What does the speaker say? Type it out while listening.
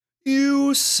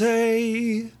You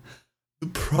say the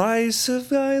price of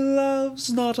thy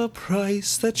love's not a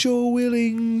price that you're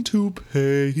willing to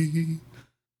pay.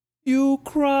 You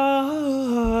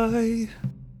cry,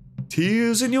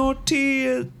 tears in your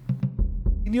tears,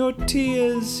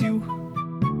 you...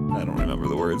 I don't remember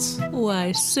the words.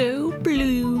 Why so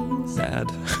blue? Sad.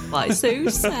 Why so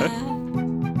sad?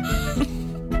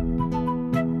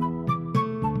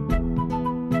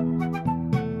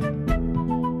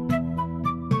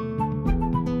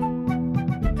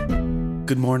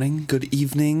 Good morning, good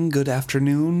evening, good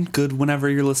afternoon, good whenever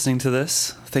you're listening to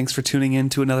this. Thanks for tuning in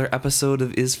to another episode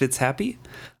of Is Fitz Happy?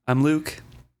 I'm Luke.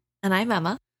 And I'm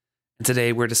Emma. And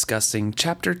today we're discussing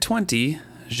Chapter 20,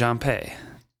 Xianpei.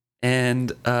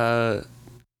 And kind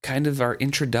of our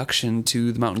introduction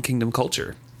to the Mountain Kingdom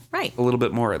culture. Right. A little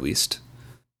bit more, at least.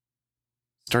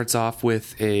 Starts off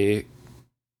with a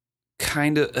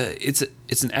kind of... it's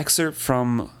an excerpt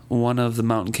from one of the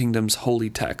Mountain Kingdom's holy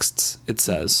texts, it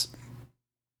says.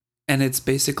 And it's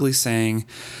basically saying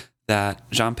that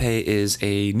Xianpei is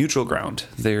a neutral ground.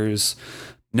 There's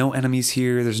no enemies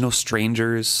here. There's no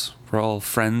strangers. We're all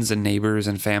friends and neighbors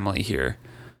and family here.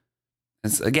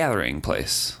 It's a gathering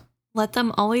place. Let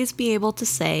them always be able to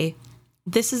say,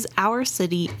 "This is our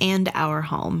city and our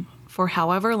home, for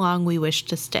however long we wish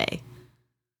to stay."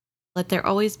 Let there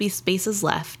always be spaces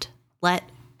left, let,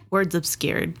 words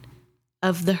obscured,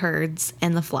 of the herds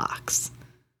and the flocks.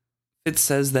 It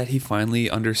says that he finally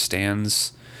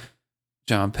understands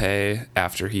Xianpei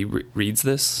after he reads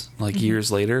this,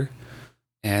 years later.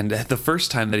 And the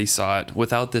first time that he saw it,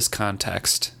 without this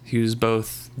context, he was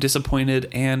both disappointed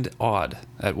and awed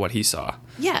at what he saw.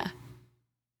 Yeah.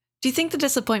 Do you think the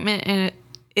disappointment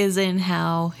is in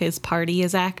how his party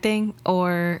is acting,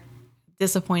 or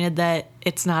disappointed that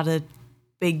it's not a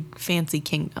big fancy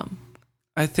kingdom?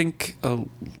 I think a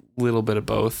little bit of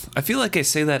both. I feel like I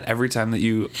say that every time that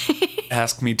you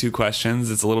ask me two questions.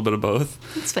 It's a little bit of both.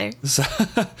 That's fair. So,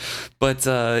 but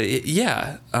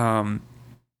yeah,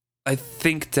 I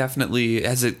think definitely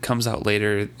as it comes out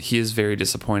later, he is very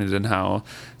disappointed in how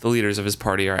the leaders of his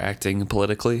party are acting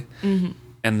politically. Mm-hmm.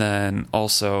 And then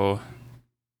also,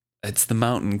 it's the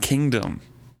Mountain Kingdom.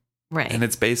 Right. And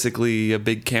it's basically a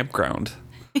big campground.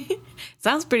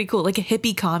 Sounds pretty cool. Like a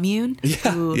hippie commune.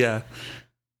 Yeah. Ooh. Yeah.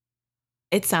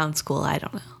 It sounds cool. I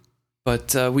don't know.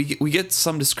 But we get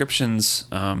some descriptions.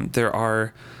 There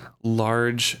are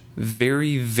large,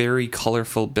 very, very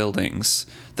colorful buildings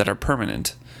that are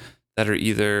permanent, that are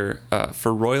either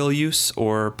for royal use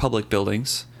or public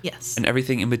buildings. Yes. And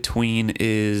everything in between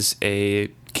is a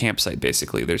campsite,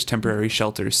 basically. There's temporary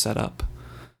shelters set up.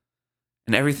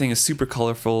 And everything is super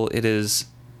colorful. It is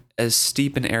as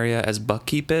steep an area as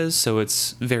Buckkeep is, so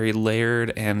it's very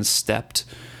layered and stepped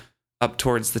up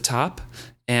towards the top.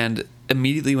 And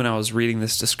immediately when I was reading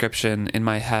this description in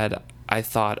my head, I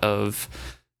thought of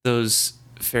those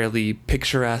fairly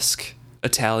picturesque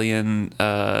Italian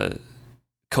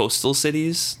coastal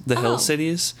cities, the hill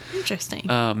cities. Interesting.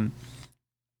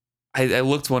 I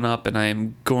looked one up, and I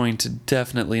am going to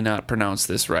definitely not pronounce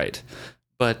this right,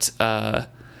 but the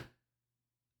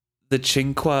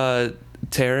Cinque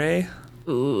Terre.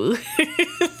 Ooh.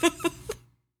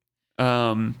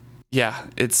 Yeah,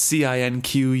 it's Cinqueterre.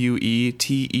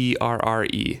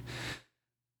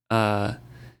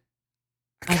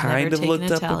 I kind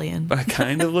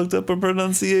of looked up a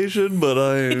pronunciation, but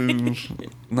I'm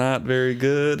not very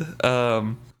good.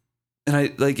 And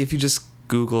I if you just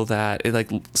Google that,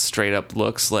 it straight up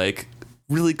looks like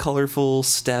really colorful,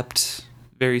 stepped,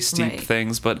 very steep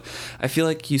things. But I feel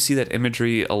like you see that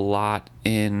imagery a lot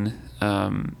in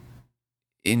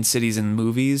cities and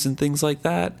movies and things like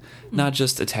that. Not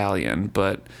just Italian,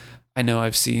 but I know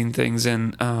I've seen things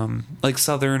in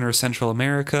Southern or Central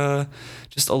America.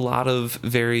 Just a lot of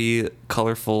very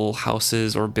colorful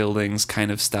houses or buildings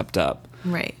kind of stepped up.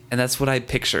 Right. And that's what I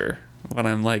picture when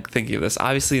I'm thinking of this.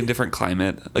 Obviously in different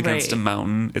climate against a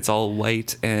mountain. It's all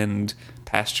white and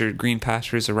pastured, green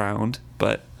pastures around,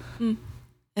 but...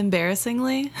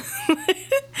 Embarrassingly,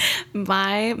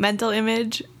 my mental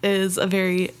image is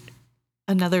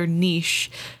another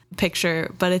niche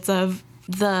picture, but it's of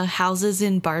the houses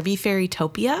in Barbie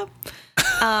Fairytopia.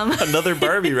 Another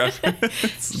Barbie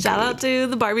reference. Shout out to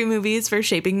the Barbie movies for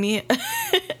shaping me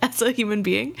as a human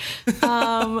being.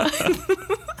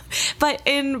 But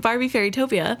in Barbie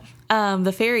Fairytopia,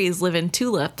 the fairies live in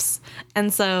tulips.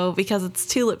 And so because it's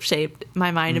tulip shaped,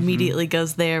 my mind immediately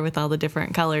goes there with all the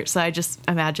different colors. So I just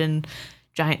imagine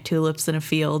giant tulips in a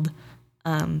field,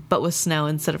 but with snow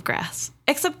instead of grass.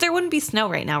 Except there wouldn't be snow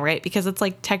right now, right? Because it's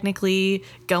technically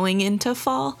going into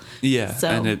fall. Yeah,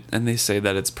 so, and they say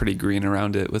that it's pretty green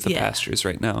around it with the pastures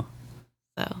right now.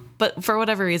 So, But for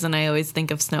whatever reason, I always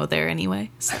think of snow there anyway.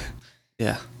 So.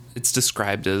 Yeah. It's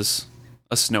described as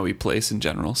a snowy place in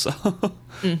general, so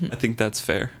I think that's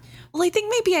fair. Well, I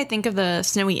think of the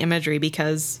snowy imagery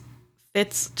because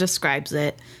Fitz describes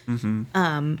it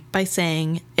by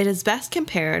saying, "It is best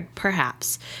compared,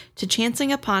 perhaps, to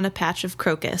chancing upon a patch of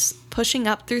crocus, pushing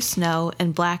up through snow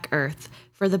and black earth,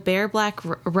 for the bare black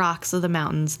rocks of the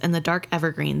mountains and the dark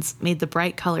evergreens made the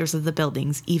bright colors of the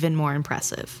buildings even more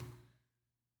impressive."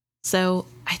 So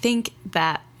I think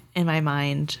that, in my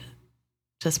mind,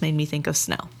 just made me think of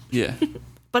snow. Yeah.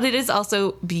 But it is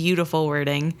also beautiful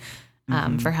wording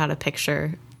for how to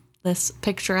picture this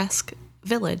picturesque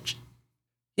village.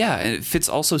 Yeah, and Fitz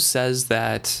also says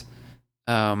that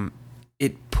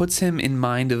it puts him in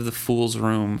mind of the fool's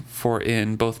room, for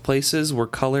in both places were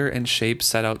color and shape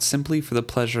set out simply for the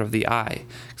pleasure of the eye.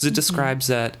 Because it describes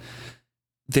that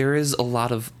there is a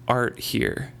lot of art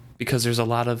here, because there's a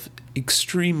lot of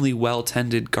extremely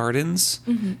well-tended gardens,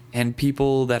 and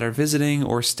people that are visiting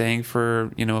or staying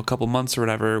for, a couple months or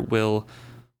whatever will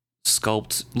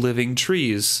sculpt living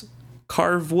trees,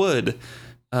 carve wood,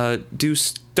 do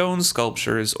stone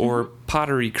sculptures or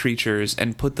pottery creatures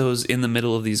and put those in the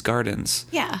middle of these gardens.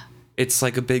 Yeah. It's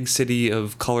like a big city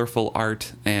of colorful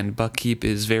art, and Buckkeep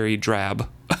is very drab.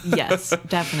 Yes,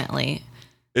 definitely.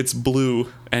 It's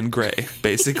blue and gray,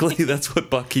 basically. That's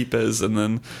what Buckkeep is. And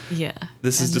then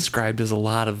this is described as a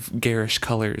lot of garish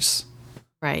colors.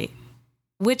 Right.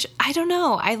 Which, I don't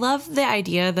know. I love the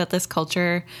idea that this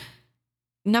culture,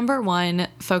 number one,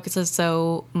 focuses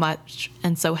so much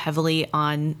and so heavily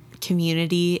on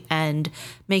community and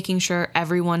making sure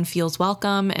everyone feels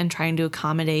welcome and trying to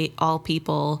accommodate all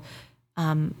people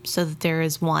so that there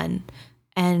is one.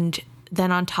 And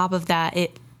then on top of that,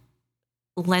 it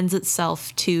lends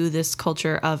itself to this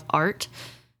culture of art.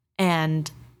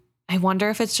 And I wonder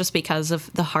if it's just because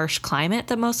of the harsh climate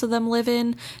that most of them live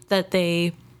in that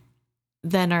they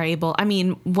then are able,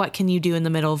 what can you do in the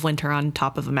middle of winter on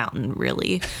top of a mountain,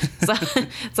 really?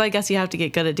 So I guess you have to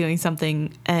get good at doing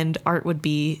something, and art would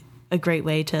be a great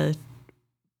way to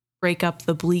break up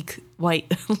the bleak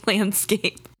white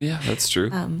landscape. Yeah, that's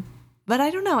true. But I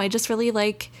don't know. I just really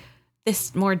like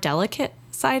this more delicate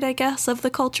side, I guess, of the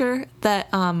culture that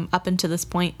up until this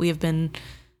point we have been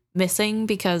missing,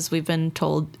 because we've been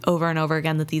told over and over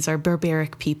again that these are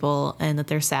barbaric people and that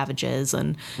they're savages,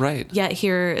 and yet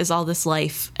here is all this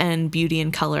life and beauty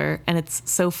and color, and it's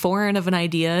so foreign of an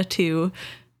idea to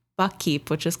Buckkeep,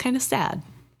 which is kind of sad.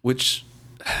 Which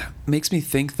makes me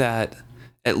think that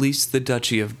at least the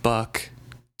Duchy of Buck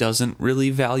doesn't really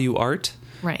value art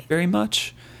very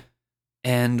much.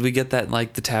 And we get that,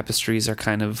 like, the tapestries are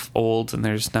kind of old and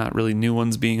there's not really new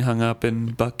ones being hung up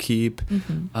in Buckkeep.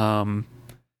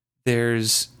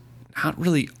 There's not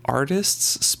really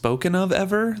artists spoken of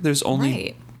ever. There's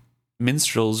only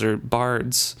minstrels or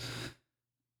bards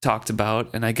talked about.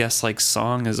 And I guess, like,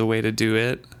 song is a way to do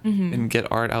it and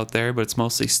get art out there, but it's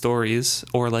mostly stories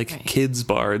or, like, kids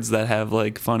bards that have,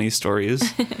 like, funny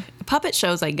stories. Puppet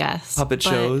shows, I guess.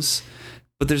 Shows.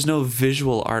 But there's no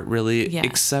visual art really,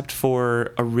 except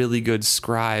for a really good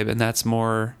scribe, and that's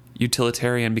more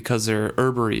utilitarian because they're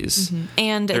herbaries.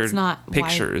 And they're it's not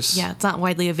pictures. It's not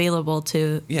widely available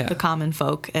to the common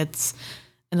folk. It's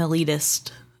an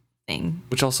elitist thing.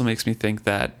 Which also makes me think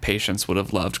that Patience would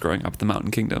have loved growing up in the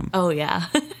Mountain Kingdom. Oh, yeah.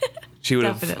 She would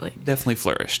have definitely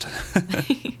flourished.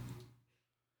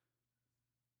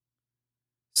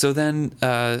 So then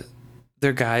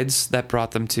their guides that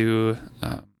brought them to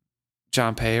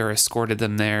Jompay or escorted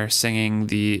them there, singing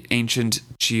the ancient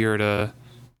Chiurda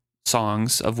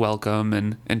songs of welcome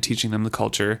and teaching them the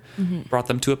culture, brought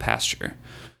them to a pasture.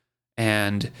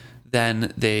 And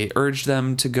then they urged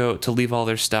them to leave all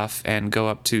their stuff and go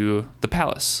up to the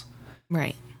palace.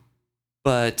 Right.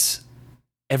 But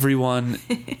everyone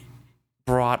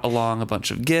brought along a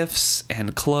bunch of gifts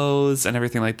and clothes and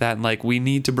everything like that. And, like, we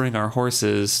need to bring our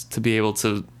horses to be able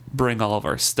to bring all of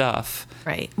our stuff.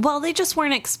 Right. Well, they just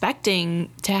weren't expecting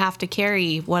to have to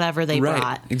carry whatever they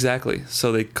brought. Exactly.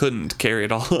 So they couldn't carry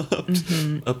it all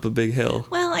up a big hill.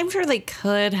 Well, I'm sure they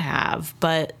could have,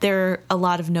 but there are a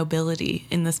lot of nobility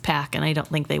in this pack, and I don't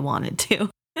think they wanted to.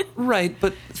 Right.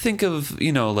 But think of,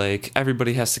 like,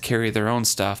 everybody has to carry their own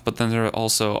stuff, but then there are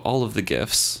also all of the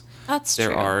gifts. That's true.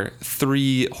 There are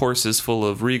 3 horses full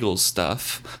of Regal's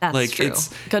stuff. That's true.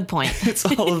 Good point. It's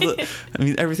all of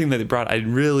the... everything that they brought, I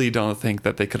really don't think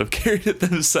that they could have carried it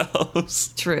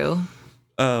themselves. True.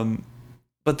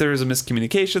 But there is a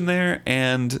miscommunication there,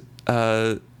 and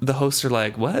the hosts are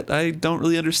like, what? I don't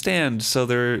really understand. So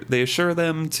they assure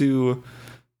them to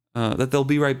that they'll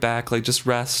be right back. Like, just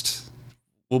rest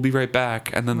we'll be right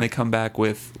back. And then they come back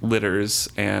with litters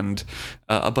and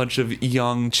a bunch of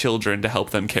young children to help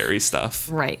them carry stuff.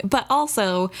 Right. But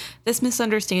also, this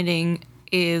misunderstanding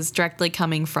is directly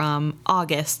coming from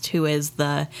August, who is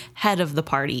the head of the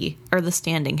party, or the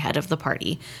standing head of the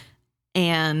party.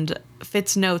 And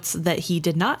Fitz notes that he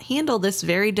did not handle this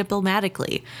very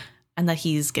diplomatically, and that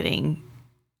he's getting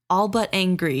all but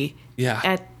angry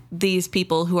at these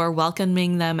people who are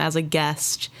welcoming them as a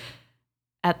guest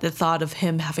at the thought of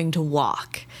him having to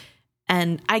walk.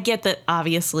 And I get that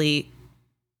obviously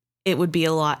it would be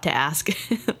a lot to ask.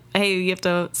 Hey, you have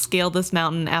to scale this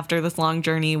mountain after this long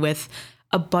journey with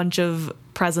a bunch of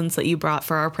presents that you brought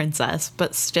for our princess.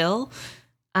 But still,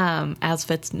 as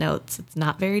Fitz notes, it's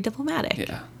not very diplomatic.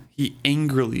 Yeah. He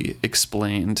angrily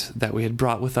explained that we had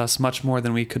brought with us much more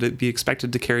than we could be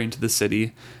expected to carry into the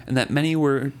city, and that many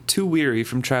were too weary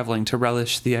from traveling to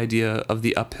relish the idea of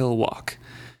the uphill walk.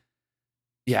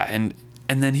 Yeah, and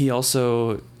then he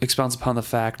also expounds upon the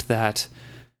fact that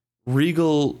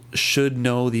Regal should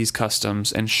know these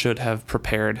customs and should have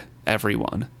prepared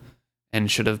everyone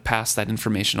and should have passed that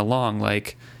information along.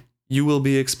 Like, you will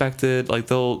be expected, like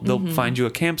they'll find you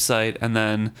a campsite and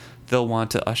then they'll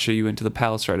want to usher you into the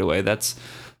palace right away. That's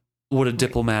what a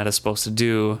diplomat is supposed to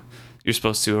do. You're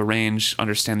supposed to arrange,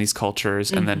 understand these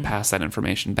cultures, and then pass that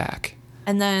information back.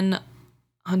 And then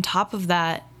on top of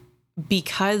that,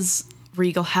 because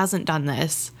Regal hasn't done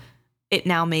this, it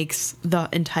now makes the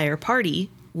entire party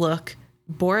look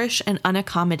boorish and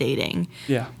unaccommodating.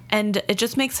 Yeah. And it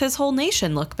just makes his whole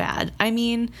nation look bad. I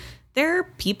mean, there are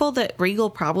people that Regal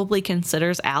probably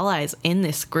considers allies in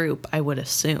this group, I would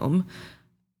assume.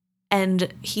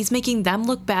 And he's making them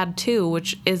look bad too,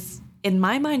 which is, in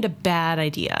my mind, a bad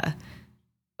idea.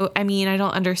 I mean, I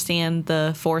don't understand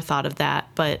the forethought of that,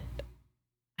 but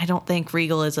I don't think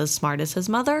Regal is as smart as his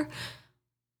mother.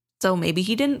 So maybe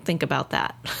he didn't think about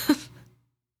that.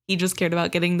 He just cared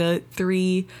about getting the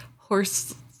 3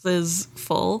 horses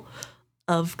full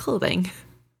of clothing.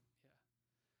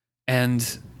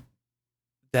 And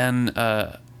then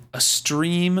a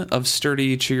stream of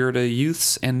sturdy Chiurda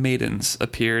youths and maidens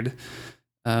appeared.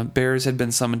 Bears had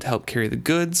been summoned to help carry the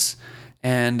goods,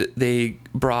 and they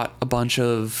brought a bunch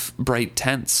of bright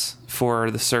tents for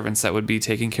the servants that would be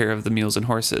taking care of the mules and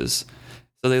horses.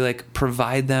 So they like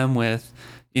provide them with,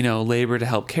 labor to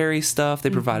help carry stuff. They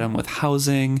provide them with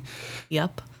housing.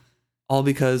 Yep. All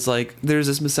because like there's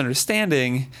this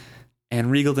misunderstanding and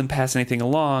Regal didn't pass anything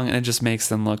along, and it just makes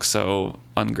them look so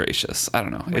ungracious. I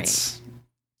don't know. Right. It's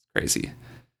crazy.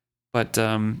 But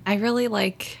I really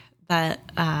like that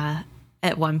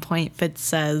at one point Fitz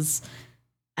says,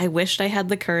 I wished I had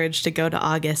the courage to go to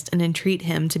August and entreat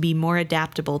him to be more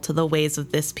adaptable to the ways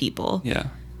of this people. Yeah.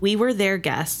 We were their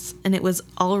guests, and it was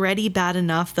already bad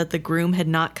enough that the groom had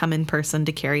not come in person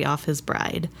to carry off his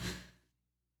bride.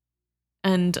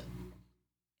 And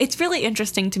it's really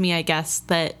interesting to me, I guess,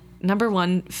 that number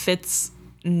one, Fitz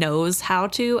knows how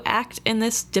to act in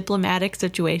this diplomatic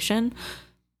situation.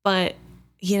 But,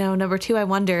 number two, I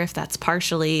wonder if that's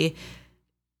partially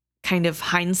kind of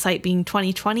hindsight being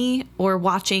 2020, or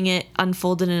watching it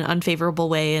unfold in an unfavorable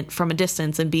way from a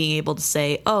distance and being able to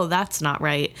say, oh, that's not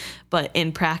right. But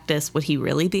in practice, would he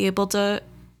really be able to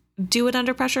do it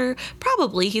under pressure?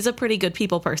 Probably. He's a pretty good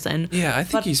people person. Yeah, I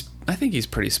think he's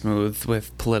pretty smooth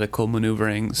with political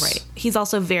maneuverings. Right. He's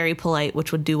also very polite,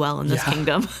 which would do well in this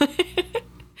kingdom.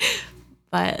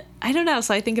 But I don't know.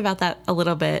 So I think about that a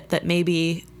little bit, that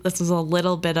maybe this is a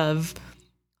little bit of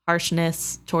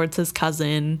harshness towards his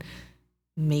cousin,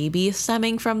 maybe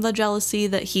stemming from the jealousy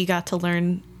that he got to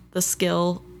learn the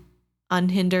skill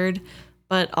unhindered,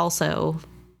 but also,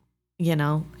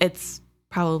 it's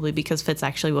probably because Fitz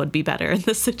actually would be better in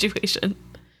this situation.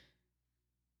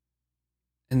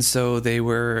 And so they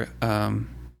were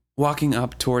walking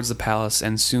up towards the palace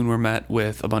and soon were met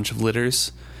with a bunch of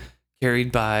litters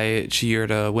carried by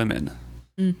Chiurda women,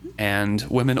 and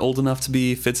women old enough to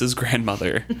be Fitz's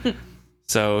grandmother.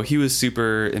 So he was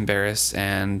super embarrassed,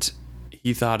 and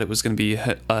he thought it was going to be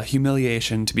a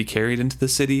humiliation to be carried into the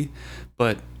city,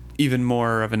 but even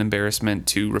more of an embarrassment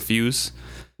to refuse.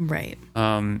 Right.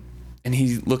 And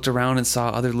he looked around and saw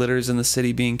other litters in the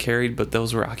city being carried, but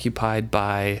those were occupied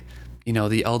by,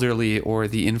 the elderly or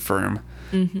the infirm.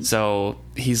 So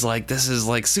he's like, this is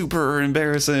like super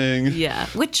embarrassing. Yeah.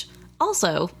 Which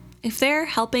also, if they're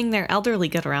helping their elderly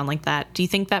get around like that, do you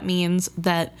think that means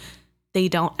that they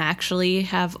don't actually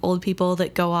have old people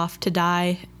that go off to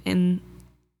die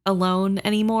alone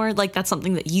anymore? Like, that's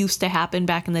something that used to happen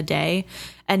back in the day,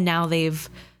 and now they've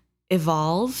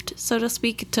evolved, so to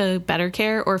speak, to better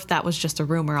care, or if that was just a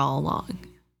rumor all along.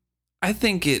 I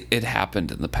think it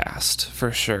happened in the past,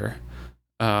 for sure.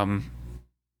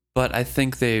 But I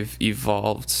think they've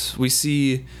evolved. We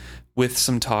see with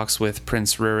some talks with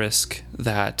Prince Rurisk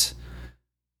that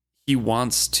he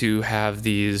wants to have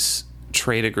these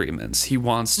trade agreements. He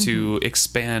wants to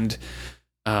expand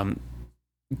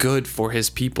good for his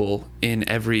people in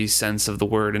every sense of the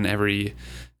word and every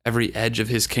edge of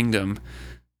his kingdom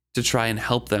to try and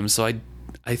help them. So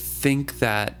I think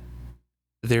that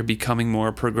they're becoming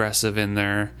more progressive in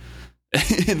their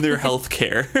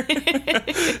healthcare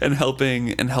and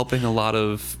helping a lot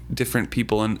of different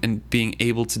people and being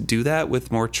able to do that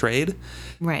with more trade,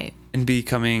 Right. and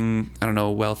becoming, I don't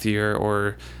know, wealthier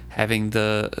or having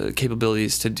the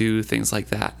capabilities to do things like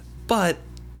that. But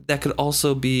that could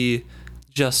also be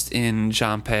just in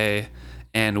Jampe,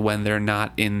 and when they're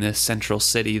not in this central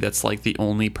city that's like the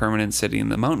only permanent city in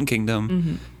the Mountain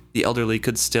Kingdom, the elderly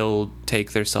could still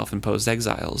take their self-imposed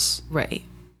exiles. Right.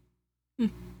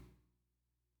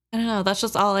 I don't know. That's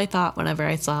just all I thought whenever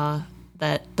I saw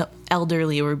that the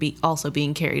elderly were also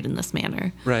being carried in this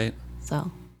manner. Right. So,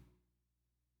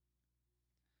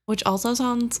 which also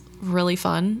sounds really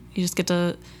fun. You just get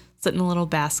to sit in a little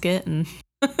basket and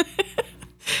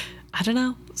I don't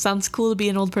know. Sounds cool to be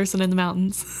an old person in the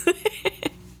mountains.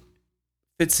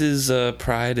 Fitz's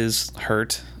pride is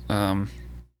hurt.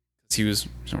 He was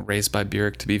raised by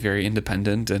Bjork to be very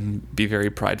independent and be very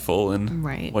prideful in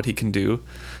Right. what he can do.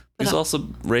 He's also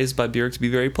raised by Bjork to be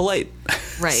very polite.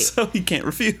 Right. So he can't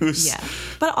refuse. Yeah.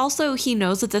 But also he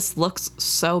knows that this looks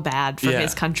so bad for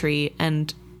his country,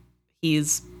 and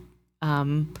he's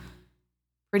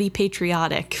pretty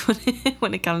patriotic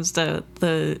when it comes to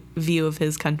the view of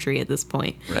his country at this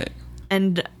point. Right.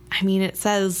 And I mean, it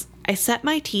says, I set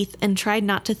my teeth and tried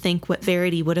not to think what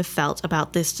Verity would have felt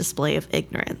about this display of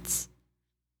ignorance.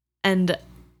 And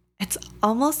it's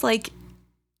almost like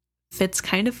Fitz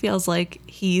kind of feels like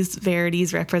he's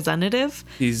Verity's representative.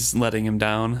 He's letting him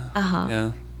down. Uh-huh.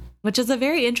 Yeah. Which is a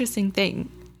very interesting thing.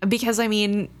 Because, I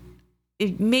mean,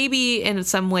 maybe in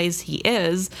some ways he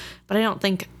is, but I don't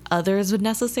think others would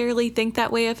necessarily think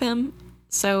that way of him.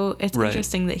 So it's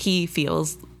interesting that he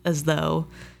feels as though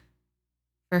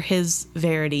for his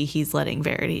Verity, he's letting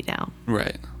Verity down.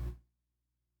 Right.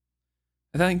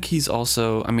 I think he's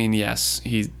also, I mean, yes,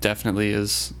 he definitely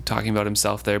is talking about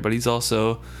himself there, but he's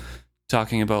also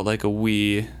talking about like a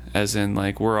we, as in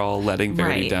like we're all letting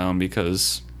Verity down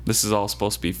because this is all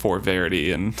supposed to be for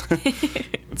Verity, and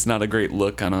it's not a great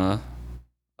look on a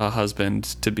husband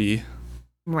to be.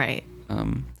 Right.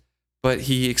 But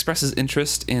he expresses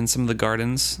interest in some of the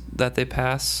gardens that they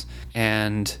pass,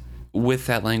 and with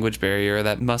that language barrier,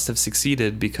 that must have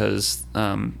succeeded because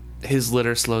his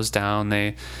litter slows down.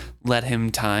 They let him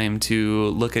time to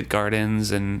look at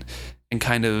gardens and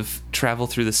kind of travel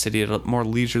through the city at a more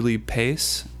leisurely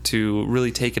pace to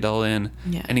really take it all in.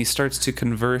 Yeah. And he starts to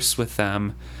converse with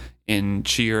them in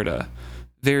Chiurda,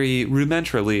 very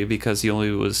rudimentarily because he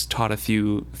only was taught a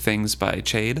few things by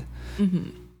Chade.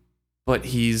 But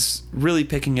he's really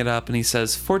picking it up, and he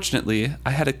says, fortunately, I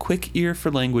had a quick ear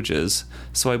for languages,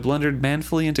 so I blundered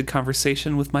manfully into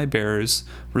conversation with my bearers,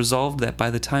 resolved that by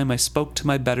the time I spoke to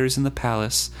my betters in the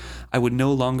palace, I would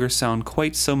no longer sound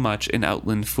quite so much an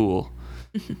outland fool.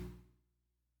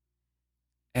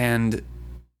 And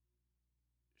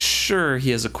sure,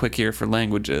 he has a quick ear for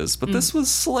languages, but this was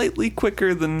slightly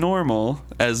quicker than normal,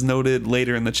 as noted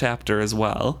later in the chapter as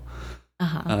well.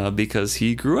 Because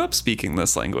he grew up speaking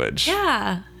this language.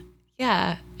 Yeah.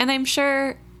 Yeah. And I'm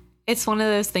sure it's one of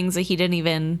those things that he didn't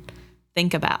even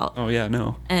think about. Oh, yeah,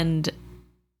 no. And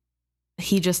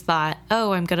he just thought,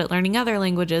 oh, I'm good at learning other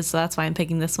languages, so that's why I'm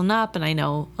picking this one up, and I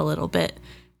know a little bit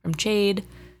from Chade.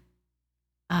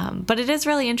 But it is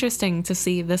really interesting to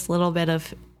see this little bit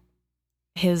of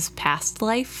his past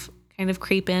life kind of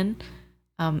creep in,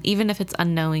 even if it's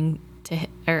unknowing to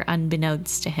or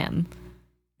unbeknownst to him.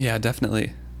 Yeah,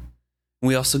 definitely.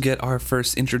 We also get our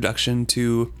first introduction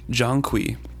to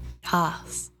Jonqui.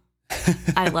 Yes.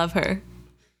 I love her.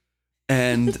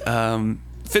 And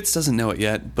Fitz doesn't know it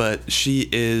yet, but she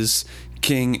is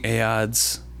King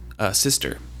Aod's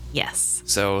sister. Yes.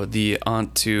 So the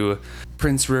aunt to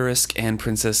Prince Rurisk and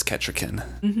Princess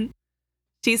Ketrikin.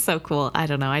 She's so cool. I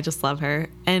don't know. I just love her.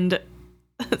 And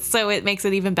so it makes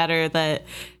it even better that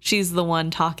she's the one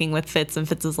talking with Fitz, and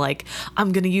Fitz is like,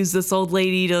 I'm going to use this old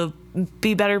lady to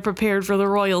be better prepared for the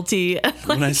royalty.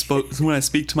 When I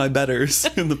speak to my betters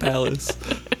in the palace.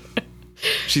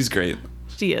 She's great.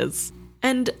 She is.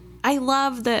 And I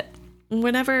love that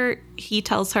whenever he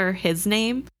tells her his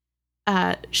name,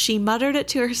 She muttered it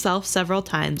to herself several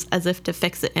times as if to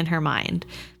fix it in her mind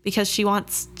because she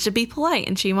wants to be polite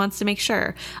and she wants to make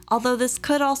sure. Although this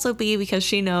could also be because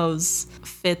she knows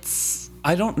Fitz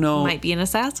I don't know. might be an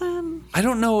assassin. I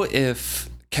don't know if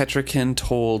Kettricken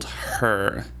told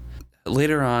her.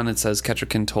 Later on, it says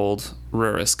Kettricken told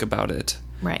Rurisk about it.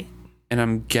 Right. And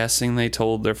I'm guessing they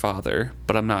told their father,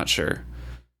 but I'm not sure.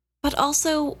 But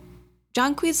also,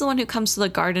 Jonqui's the one who comes to the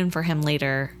garden for him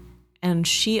later. And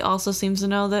she also seems to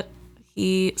know that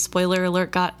he, spoiler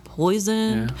alert, got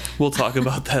poisoned. Yeah. We'll talk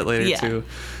about that later, Yeah. too.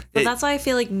 But that's why I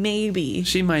feel like maybe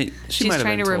She might she's have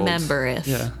trying been to told. remember if.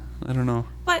 Yeah, I don't know.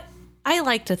 But I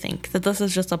like to think that this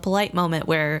is just a polite moment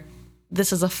where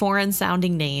this is a foreign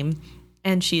sounding name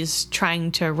and she's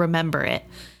trying to remember it.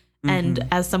 And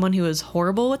as someone who is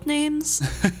horrible with names,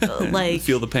 like,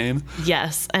 Feel the pain?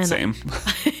 yes. And Same.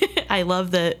 I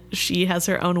love that she has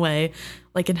her own way,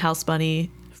 like in House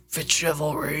Bunny, Fitz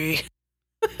Chivalry.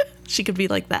 She could be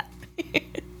like that.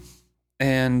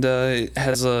 And it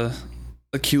has a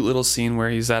cute little scene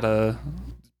where he's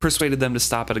persuaded them to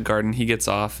stop at a garden. He gets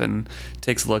off and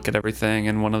takes a look at everything,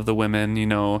 and one of the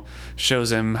women,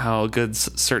 shows him how good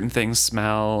certain things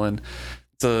smell, and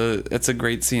it's a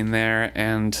great scene there.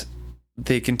 And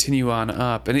they continue on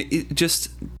up, and it just,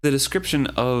 the description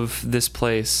of this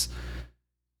place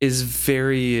is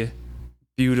very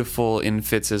beautiful in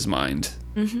Fitz's mind.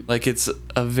 Mm-hmm. Like, it's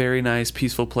a very nice,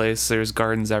 peaceful place. There's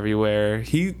gardens everywhere.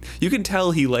 You can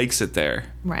tell he likes it there.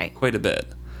 Right. Quite a bit.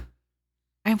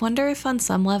 I wonder if on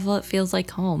some level it feels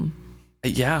like home.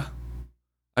 Yeah.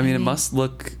 I mean, it must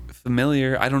look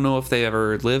familiar. I don't know if they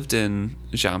ever lived in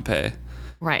Jampé.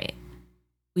 Right.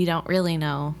 We don't really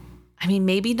know. I mean,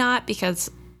 maybe not, because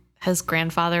his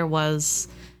grandfather was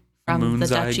from the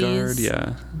Moonseye duchies. Guard,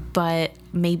 yeah. But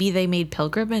maybe they made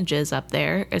pilgrimages up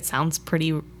there. It sounds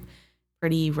pretty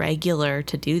regular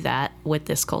to do that with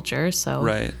this culture. So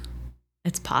Right.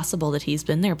 it's possible that he's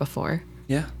been there before.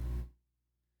 Yeah.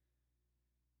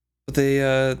 But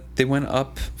they went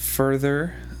up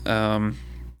further.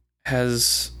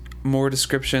 Has more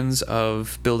descriptions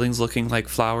of buildings looking like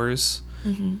flowers.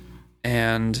 Mm-hmm.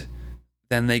 And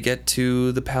then they get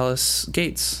to the palace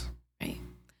gates. Right.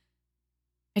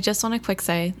 I just want to quick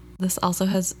say, this also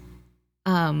has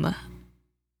Animal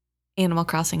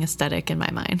Crossing aesthetic in my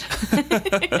mind.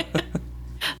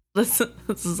 This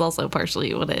is also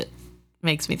partially what it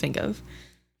makes me think of.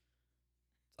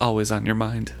 Always on your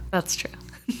mind. That's true.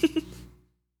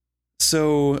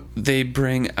 So they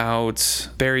bring out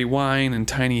berry wine and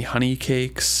tiny honey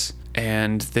cakes,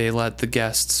 and they let the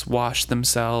guests wash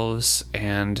themselves,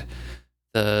 and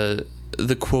the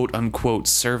quote unquote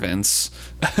servants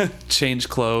change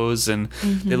clothes, and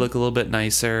they look a little bit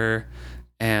nicer,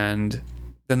 and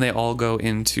then they all go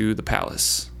into the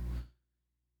palace.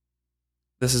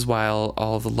 This is while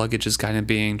all the luggage is kind of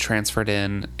being transferred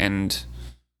in and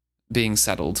being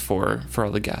settled for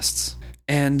all the guests.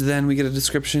 And then we get a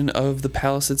description of the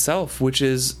palace itself, which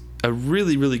is a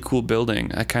really, really cool building.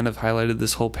 I kind of highlighted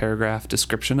this whole paragraph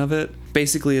description of it.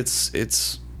 Basically,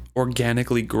 it's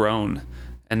organically grown,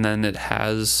 and then it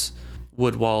has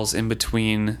wood walls in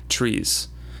between trees.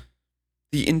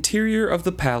 The interior of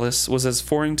the palace was as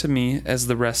foreign to me as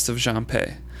the rest of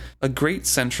Jampé. A great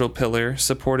central pillar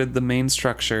supported the main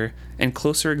structure, and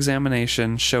closer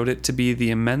examination showed it to be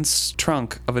the immense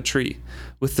trunk of a tree,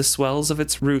 with the swells of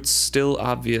its roots still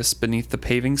obvious beneath the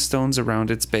paving stones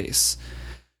around its base.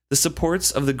 The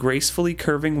supports of the gracefully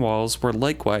curving walls were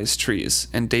likewise trees,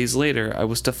 and days later I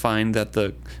was to find that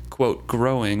the, quote,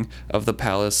 growing of the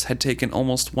palace had taken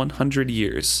almost 100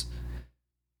 years.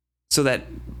 So that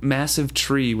massive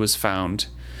tree was found.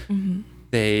 Mm-hmm.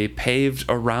 They paved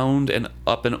around and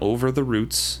up and over the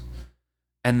roots,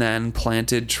 and then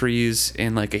planted trees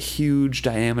in like a huge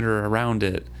diameter around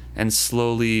it, and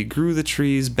slowly grew the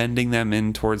trees, bending them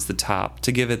in towards the top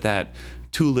to give it that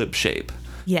tulip shape.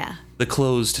 Yeah. The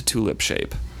closed tulip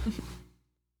shape.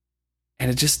 And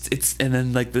and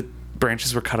then like the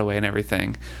branches were cut away and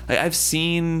everything. Like, I've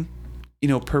seen,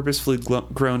 purposefully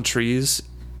grown trees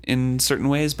in certain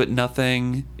ways, but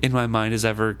nothing in my mind has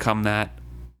ever become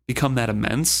that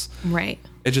immense. Right.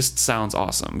 It just sounds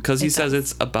awesome, because he says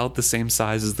it's about the same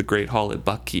size as the Great Hall at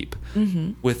Buckkeep,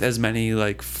 with as many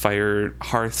like fire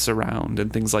hearths around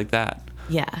and things like that.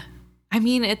 Yeah. I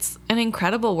mean, it's an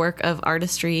incredible work of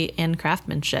artistry and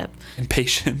craftsmanship. And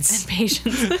patience.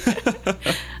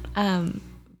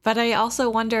 But I also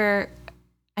wonder,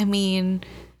 I mean,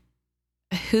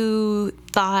 who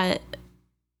thought,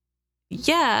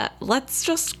 yeah, let's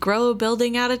just grow a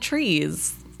building out of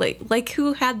trees? Like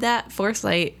who had that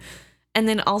foresight? And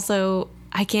then also,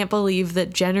 I can't believe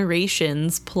that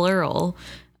generations, plural,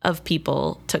 of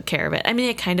people took care of it. I mean,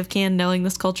 I kind of can knowing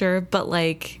this culture, but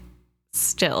like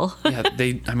still. Yeah,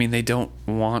 they don't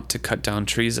want to cut down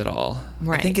trees at all.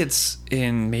 Right. I think it's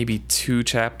in maybe 2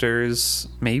 chapters,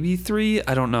 maybe 3,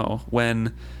 I don't know,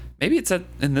 when maybe it's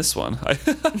in this one.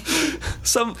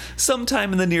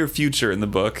 Sometime in the near future in the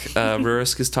book,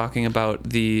 Rurik is talking about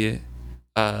the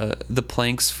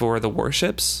planks for the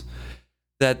warships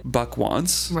that Buck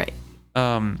wants. Right.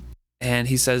 And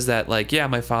he says that, like, yeah,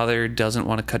 my father doesn't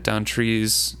want to cut down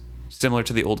trees similar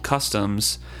to the old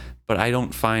customs, but I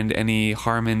don't find any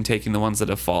harm in taking the ones that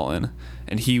have fallen.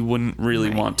 And he wouldn't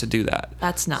really want to do that.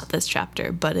 That's not this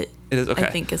chapter, but it is, okay. I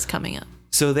think is coming up.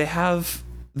 So they have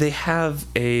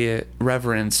a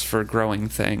reverence for growing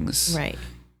things. Right.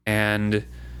 And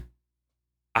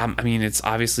I mean, it's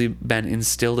obviously been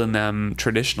instilled in them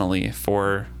traditionally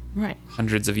for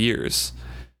hundreds of years.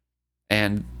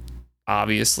 And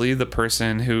obviously the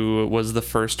person who was the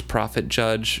first prophet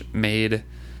judge made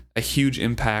a huge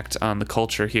impact on the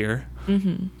culture here.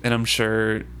 Mm-hmm. And I'm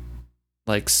sure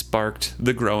like sparked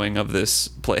the growing of this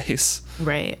place.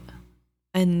 Right.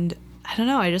 And I don't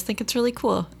know, I just think it's really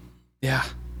cool. Yeah.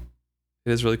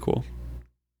 It is really cool.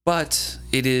 But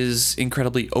it is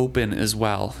incredibly open as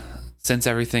well. Since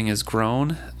everything is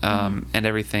grown and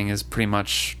everything is pretty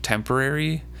much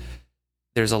temporary,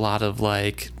 there's a lot of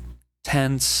like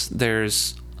tents.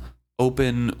 There's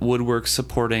open woodwork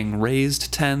supporting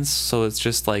raised tents. So it's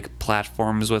just like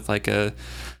platforms with like a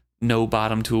no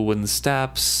bottom to a wooden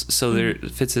steps. So there,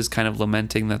 Fitz is kind of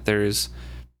lamenting that there's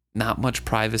not much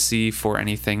privacy for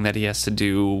anything that he has to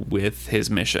do with his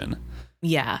mission.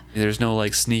 Yeah. There's no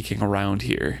like sneaking around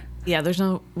here. Yeah, there's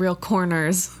no real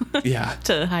corners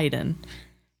to hide in.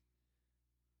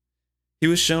 He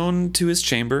was shown to his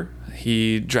chamber.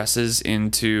 He dresses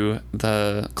into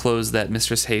the clothes that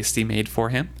Mistress Hasty made for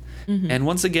him. Mm-hmm. And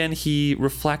once again, he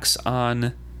reflects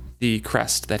on the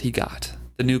crest that he got,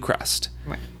 the new crest.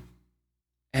 Right.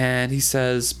 And he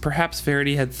says, perhaps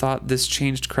Verity had thought this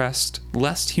changed crest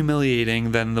less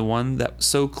humiliating than the one that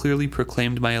so clearly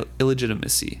proclaimed my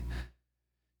illegitimacy.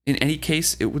 In any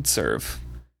case, it would serve.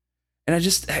 And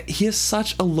he has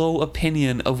such a low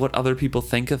opinion of what other people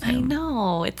think of him. I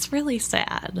know, it's really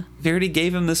sad. Verity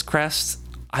gave him this crest,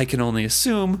 I can only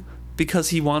assume, because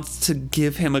he wants to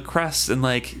give him a crest, and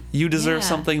like, you deserve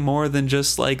something more than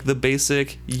just like the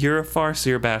basic, you're a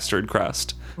Farseer bastard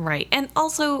crest. Right. And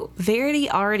also, Verity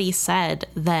already said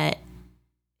that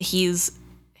he's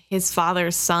his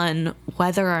father's son,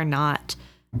 whether or not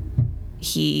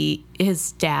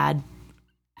his dad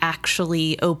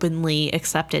actually openly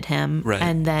accepted him,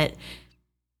 and that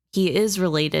he is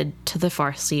related to the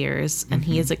Farseers and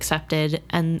he is accepted.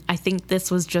 And I think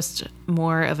this was just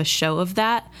more of a show of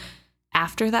that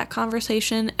after that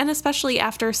conversation, and especially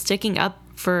after sticking up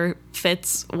for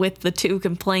Fitz with the 2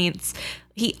 complaints.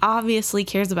 He obviously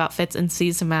cares about Fitz and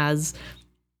sees him as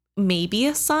maybe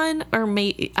a son, or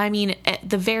at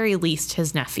the very least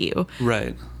his nephew.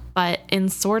 Right. But in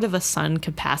sort of a son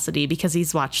capacity, because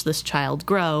he's watched this child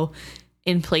grow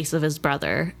in place of his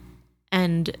brother.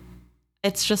 And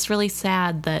it's just really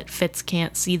sad that Fitz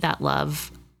can't see that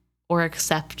love or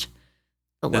accept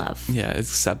the love. Yeah,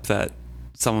 accept that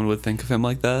someone would think of him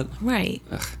like that. Right.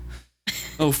 Ugh.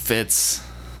 Oh, Fitz.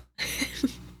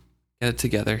 Get it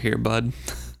together here, bud.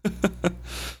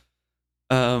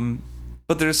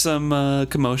 But there's some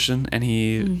commotion, and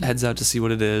he heads out to see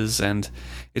what it is, and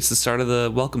it's the start of the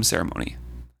welcome ceremony.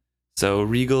 So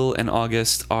Regal and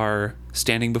August are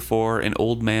standing before an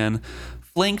old man,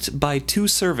 flanked by 2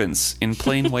 servants in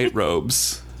plain white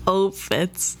robes. Oh,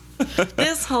 Fitz.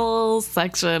 This whole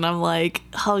section, I'm like,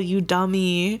 oh, you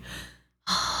dummy.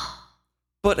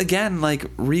 But again, like,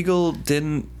 Regal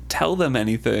didn't tell them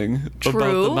anything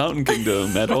about the Mountain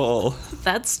Kingdom at all.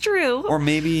 That's true. Or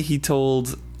maybe he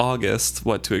told August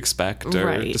what to expect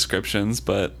or descriptions,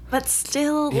 but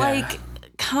still, like,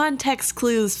 context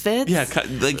clues, Fitz. Yeah,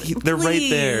 like they're right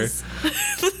there.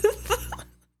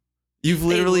 You've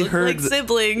literally heard like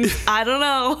siblings. I don't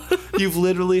know. You've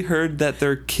literally heard that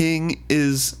their king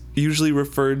is usually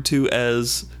referred to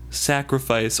as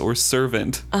sacrifice or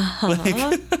servant.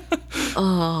 Like,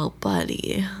 oh,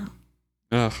 buddy.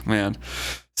 Oh, man.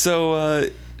 So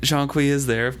Zhang-Kui is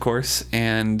there, of course,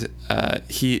 and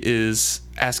he is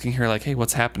asking her, like, hey,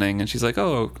 what's happening? And she's like,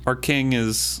 oh, our king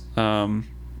is,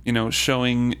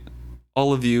 showing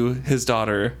all of you his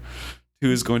daughter,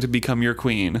 who is going to become your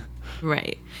queen.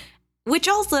 Right. Which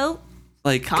also,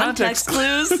 like, context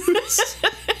clues.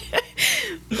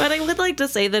 But I would like to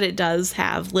say that it does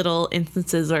have little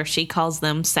instances where she calls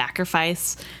them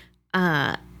sacrifice,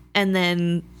 and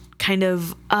then kind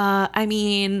of, I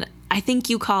I think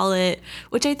you call it,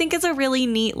 which I think is a really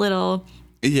neat little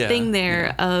thing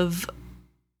there of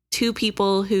two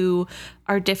people who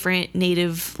are different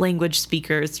native language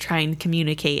speakers trying to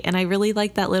communicate. And I really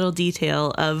like that little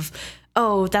detail of,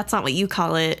 oh, that's not what you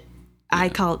call it. I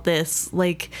call it this.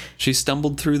 Like, she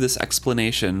stumbled through this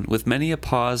explanation with many a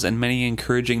pause and many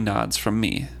encouraging nods from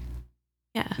me.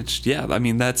 Yeah. Which, I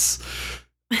mean, that's...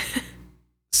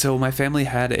 So my family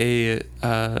had a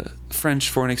French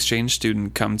foreign exchange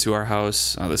student come to our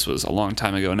house. Oh, this was a long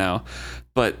time ago now.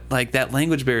 But, like, that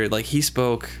language barrier, like, he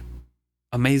spoke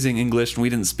amazing English and we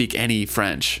didn't speak any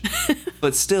French.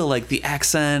 But still, like, the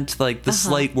accent, like, the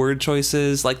slight word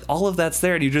choices, like, all of that's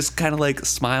there. And you just kind of, like,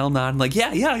 smile, nod, and like,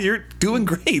 yeah, you're doing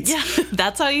great. Yeah,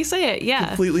 that's how you say it, yeah.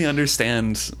 Completely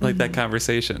understand, like, that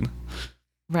conversation.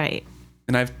 Right.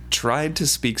 And I've tried to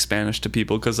speak Spanish to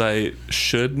people because I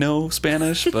should know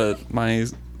Spanish, but we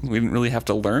didn't really have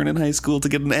to learn in high school to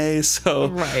get an A. So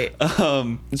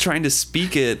trying to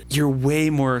speak it, you're way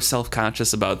more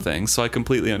self-conscious about things. So I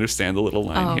completely understand the little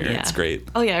line here. Yeah. It's great.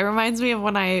 Oh, yeah. It reminds me of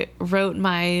when I wrote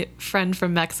my friend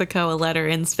from Mexico a letter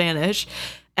in Spanish,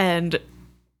 and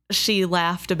she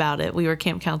laughed about it. We were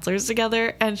camp counselors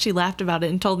together, and she laughed about it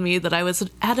and told me that I was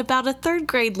at about a 3rd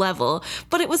grade level,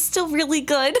 but it was still really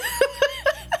good.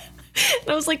 And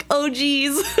I was like, oh,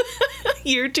 geez,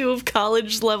 year 2 of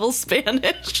college level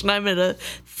Spanish, and I'm at a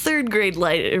 3rd grade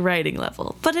writing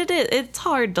level. But it's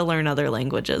hard to learn other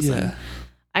languages. Yeah. And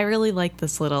I really like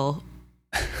this little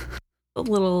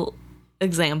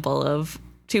example of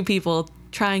two people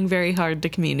trying very hard to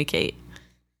communicate.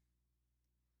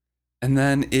 And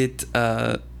then it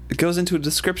goes into a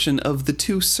description of the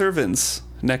 2 servants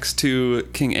next to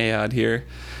King Aod here.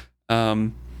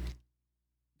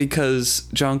 Because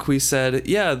John Kui said,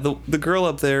 yeah, the girl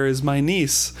up there is my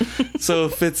niece. So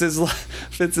Fitz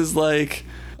is like,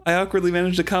 I awkwardly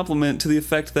managed a compliment to the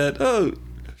effect that, oh,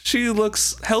 she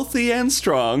looks healthy and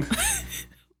strong.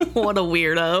 What a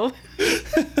weirdo.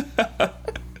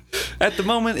 At the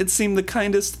moment, it seemed the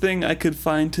kindest thing I could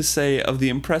find to say of the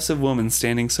impressive woman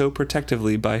standing so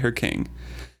protectively by her king.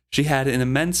 She had an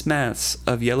immense mass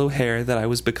of yellow hair that I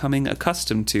was becoming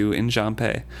accustomed to in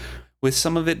Jampe, with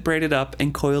some of it braided up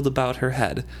and coiled about her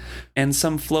head, and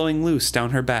some flowing loose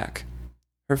down her back.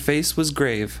 Her face was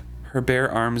grave, her bare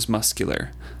arms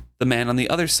muscular. The man on the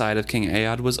other side of King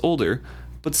Aod was older,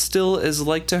 but still as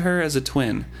like to her as a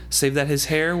twin, save that his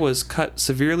hair was cut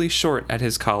severely short at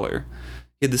his collar.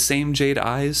 He had the same jade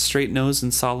eyes, straight nose,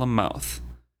 and solemn mouth.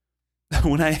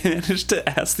 When I managed to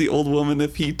ask the old woman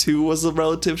if he too was a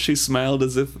relative, she smiled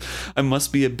as if I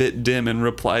must be a bit dim and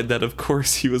replied that of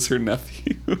course he was her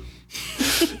nephew.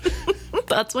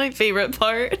 That's my favorite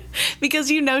part, because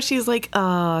she's like,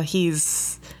 oh,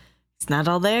 he's not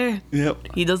all there.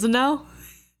 Yep. He doesn't know.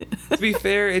 To be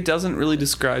fair, it doesn't really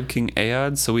describe King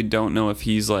Aod, so we don't know if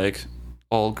he's like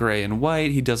all gray and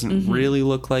white. He doesn't really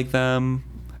look like them.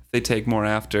 They take more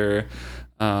after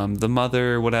the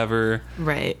mother, whatever.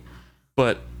 Right.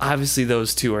 But obviously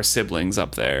those 2 are siblings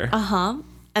up there.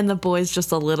 And the boy's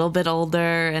just a little bit older.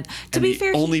 And to be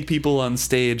fair, only people on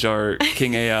stage are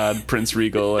King Aod, Prince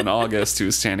Regal, and August,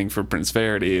 who's standing for Prince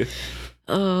Verity.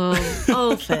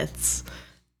 Oh, Fitz.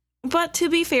 But to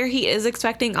be fair, he is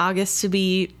expecting August to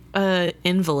be an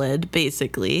invalid,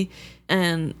 basically.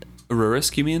 And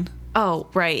Rurisk, you mean? Oh,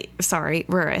 right. Sorry,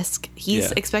 Rurisk.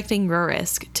 He's expecting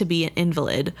Rurisk to be an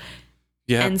invalid.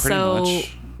 Yeah, and pretty so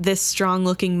much. This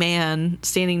strong-looking man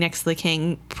standing next to the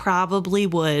king probably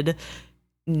would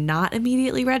not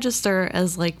immediately register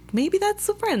as like, maybe that's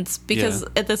the prince, because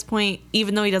at this point,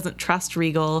 even though he doesn't trust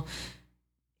Regal,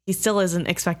 he still isn't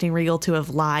expecting Regal to have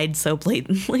lied so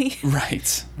blatantly.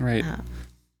 Right.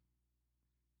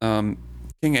 King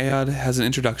Aod has an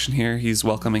introduction here. He's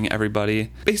welcoming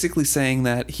everybody, basically saying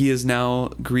that he is now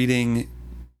greeting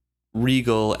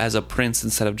Regal as a prince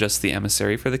instead of just the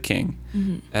emissary for the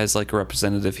king, as like a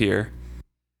representative here,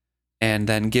 and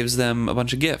then gives them a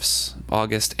bunch of gifts,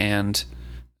 August and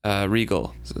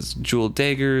Regal. So it's jeweled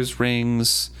daggers,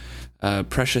 rings,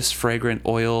 precious fragrant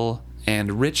oil,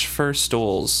 and rich fur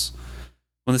stoles.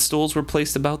 When the stoles were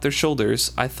placed about their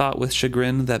shoulders, I thought with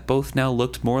chagrin that both now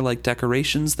looked more like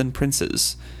decorations than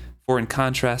princes. For in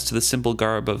contrast to the simple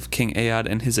garb of King Aod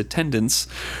and his attendants,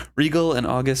 Regal and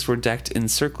August were decked in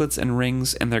circlets and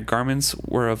rings, and their garments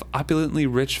were of opulently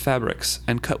rich fabrics,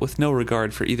 and cut with no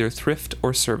regard for either thrift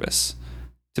or service.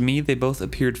 To me, they both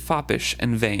appeared foppish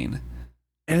and vain.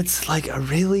 And it's like a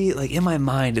really, like in my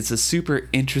mind, it's a super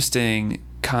interesting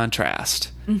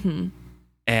contrast.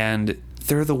 And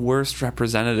they're the worst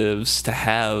representatives to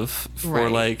have for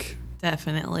like...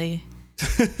 Definitely.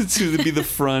 to be the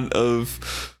front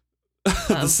of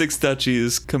The six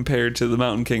duchies compared to the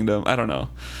Mountain Kingdom. I don't know.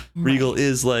 Regal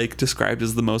is like described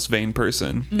as the most vain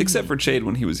person, except for Chade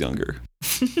when he was younger.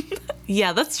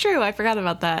 Yeah, that's true. I forgot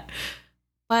about that.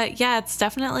 But yeah, it's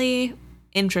definitely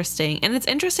interesting. And it's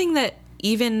interesting that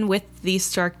even with these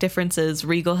stark differences,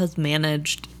 Regal has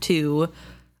managed to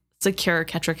secure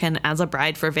Kettricken as a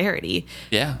bride for Verity.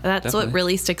 Yeah, that's definitely what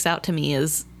really sticks out to me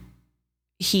is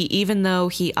even though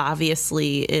he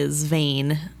obviously is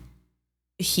vain,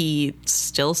 he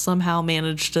still somehow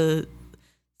managed to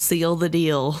seal the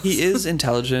deal. He is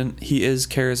intelligent. He is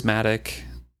charismatic.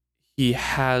 He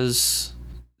has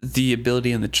the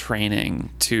ability and the training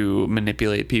to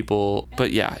manipulate people.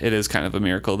 But yeah, it is kind of a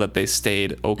miracle that they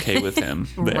stayed okay with him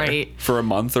there Right. for a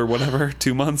month or whatever,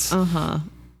 2 months.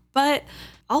 But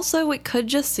also, it could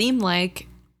just seem like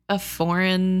a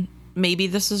foreign. Maybe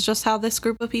this is just how this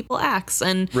group of people acts,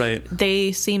 and Right.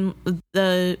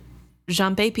 the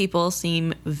Jeanpei people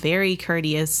seem very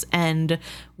courteous and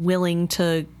willing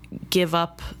to give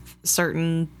up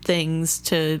certain things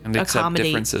to And accept accommodate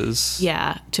differences.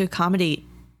 Yeah, to accommodate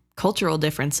cultural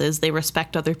differences. They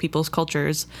respect other people's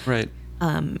cultures, Right.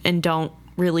 and don't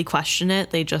really question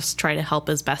it. They just try to help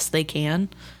as best they can.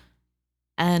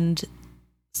 And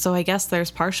so I guess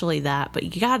there's partially that,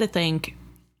 but you got to think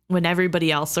when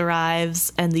everybody else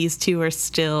arrives and these two are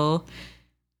still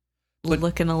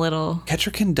looking a little.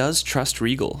 Kettricken does trust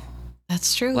Regal.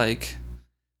 That's true. Like,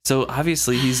 so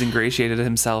obviously he's ingratiated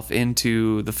himself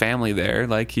into the family there.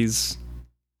 Like, he's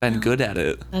been good at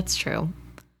it. That's true.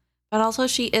 But also,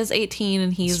 she is 18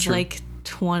 and he's like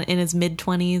 20 in his mid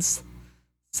 20s.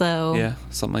 So yeah,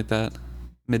 something like that.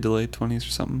 Mid to late 20s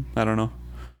or something. I don't know.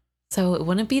 So it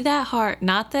wouldn't be that hard.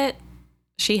 Not that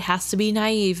she has to be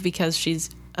naive because she's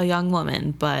a young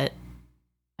woman, but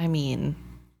I mean,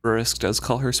 Rurisk does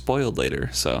call her spoiled later,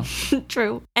 so.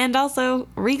 true. And also,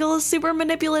 Regal is super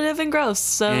manipulative and gross.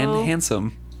 So And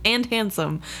handsome. And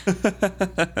handsome.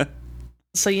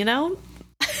 So, you know,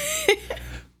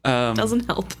 doesn't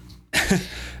help.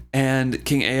 And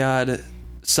King Aod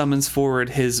summons forward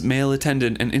his male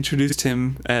attendant and introduced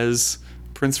him as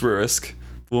Prince Rurisk.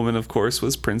 The woman, of course,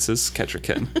 was Princess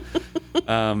Kettricken.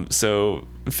 So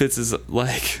Fitz is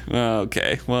like, oh,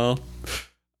 okay, well,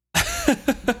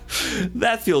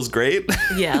 that feels great.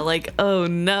 Yeah, like, oh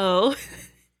no.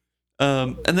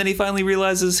 And then he finally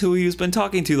realizes who he's been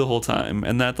talking to the whole time,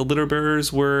 and that the litter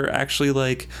bearers were actually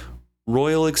like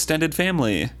royal extended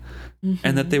family,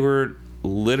 and that they were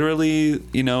literally,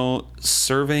 you know,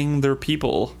 serving their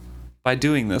people by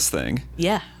doing this thing.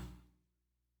 Yeah.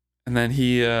 And then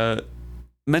he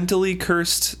mentally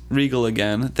cursed Regal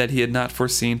again that he had not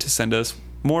foreseen to send us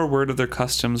more word of their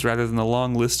customs rather than the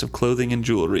long list of clothing and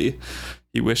jewelry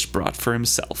he wished brought for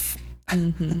himself.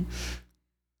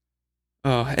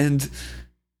 Oh, and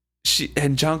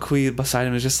Jianghui beside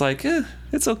him is just like,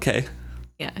 it's okay.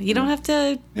 Yeah, you don't have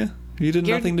to. Yeah, you did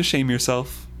nothing to shame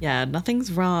yourself. Yeah,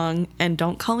 nothing's wrong. And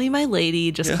don't call me my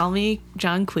lady. Just call me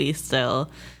Jianghui still.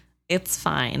 It's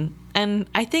fine. And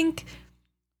I think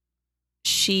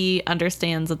she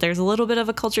understands that there's a little bit of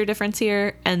a culture difference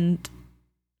here. And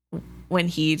when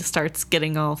he starts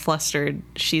getting all flustered,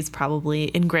 she's probably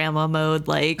in grandma mode,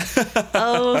 like,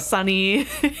 oh, Sonny,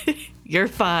 you're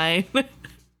fine. I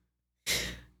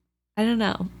don't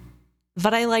know.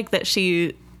 But I like that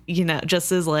she, you know,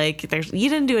 just is like, you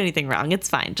didn't do anything wrong. It's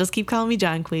fine. Just keep calling me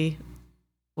Jianghui.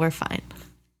 We're fine.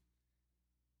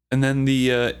 And then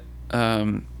the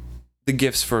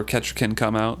gifts for Kettricken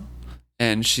come out,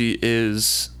 and she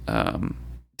is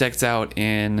decked out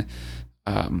in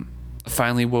a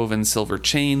finely woven silver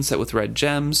chain set with red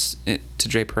gems to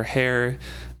drape her hair,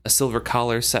 a silver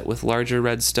collar set with larger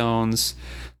red stones.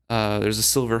 There's a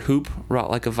silver hoop wrought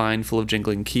like a vine full of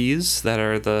jingling keys that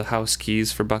are the house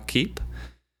keys for Buckkeep,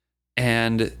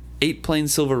 and 8 plain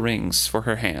silver rings for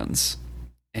her hands.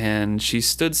 And she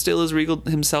stood still as Regal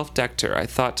himself decked her. I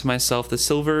thought to myself, the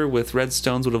silver with red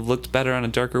stones would have looked better on a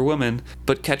darker woman,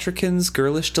 but Kettricken's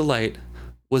girlish delight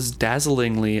was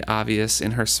dazzlingly obvious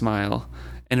in her smile,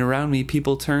 and around me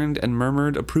people turned and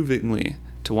murmured approvingly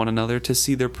to one another to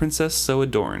see their princess so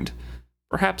adorned.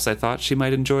 Perhaps, I thought, she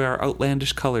might enjoy our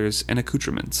outlandish colors and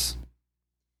accoutrements.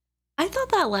 I thought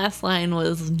that last line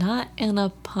was not in a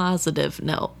positive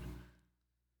note.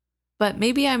 But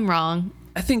maybe I'm wrong.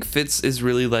 I think Fitz is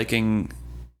really liking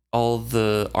all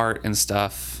the art and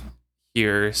stuff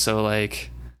here, so like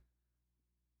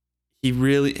he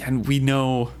really, and we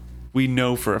know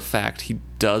for a fact he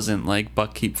doesn't like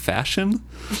Buckkeep fashion.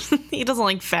 He doesn't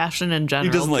like fashion in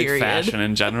general. He doesn't period. like fashion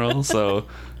in general, so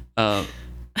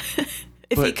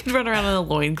if he could run around in a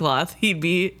loincloth, he'd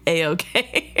be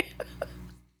A-okay.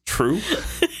 True.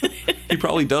 He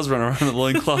probably does run around in a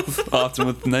loincloth often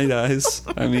with night eyes.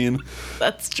 I mean,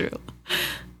 That's true.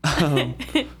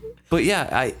 but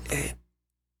yeah,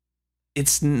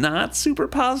 it's not super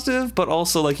positive, but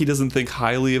also like he doesn't think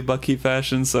highly of Buckkeep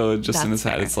fashion, so just in his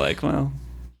head, fair. it's like, well,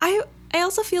 I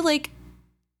also feel like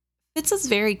Fitz is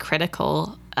very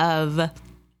critical of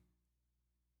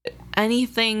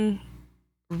anything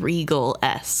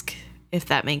Regal-esque, if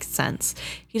that makes sense.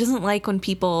 He doesn't like when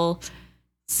people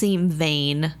seem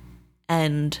vain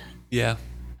and yeah,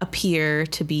 appear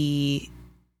to be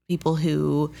people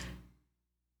who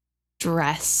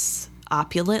dress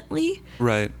opulently,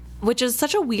 right. which is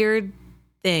such a weird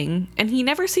thing. And he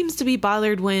never seems to be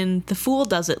bothered when the fool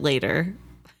does it later.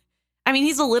 I mean,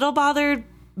 he's a little bothered,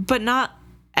 but not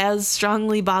as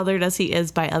strongly bothered as he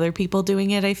is by other people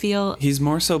doing it, I feel. He's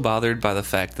more so bothered by the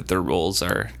fact that their roles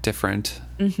are different.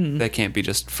 Mm-hmm. They can't be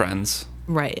just friends.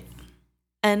 Right.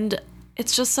 And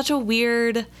it's just such a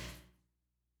weird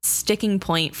sticking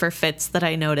point for Fitz that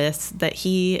I notice, that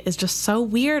he is just so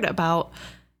weird about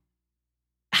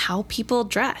how people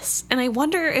dress. And I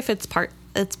wonder if it's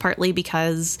partly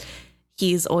because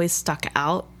he's always stuck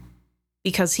out,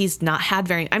 because he's not had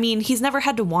he's never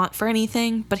had to want for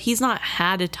anything, but he's not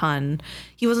had a ton.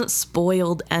 He wasn't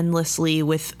spoiled endlessly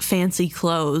with fancy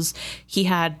clothes. He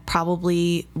had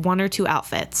probably one or two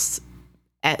outfits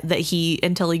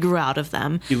until he grew out of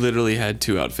them. He literally had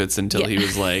two outfits until he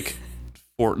was like,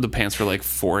 the pants were like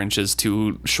 4 inches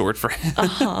too short for him.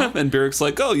 And Beric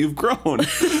like, oh, you've grown.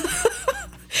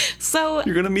 So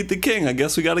you're going to meet the king. I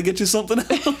guess we got to get you something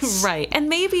else. Right. And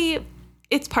maybe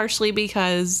it's partially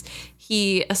because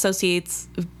he associates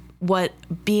what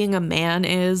being a man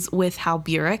is with how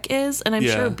Beric is. And I'm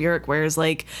sure Beric wears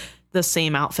like the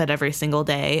same outfit every single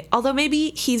day. Although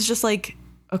maybe he's just like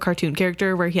a cartoon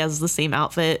character where he has the same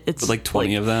outfit. It's like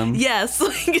 20 of them. Yes,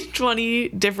 like 20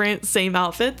 different same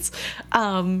outfits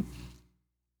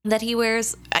that he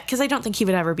wears. Because I don't think he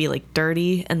would ever be like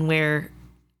dirty and wear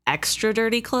extra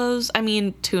dirty clothes. I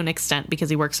mean, to an extent, because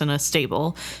he works in a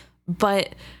stable.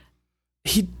 But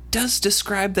he does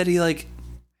describe that he like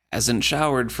hasn't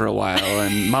showered for a while,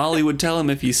 and Molly would tell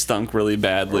him if he stunk really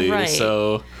badly. Right.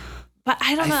 So but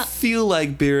I don't know. I feel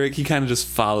like Beric, he kind of just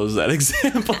follows that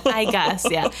example. I guess,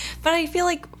 yeah. But I feel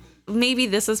like maybe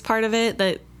this is part of it,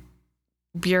 that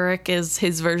Beric is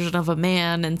his version of a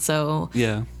man, and so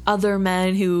other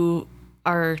men who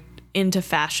are into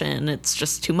fashion, it's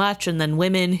just too much, and then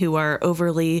women who are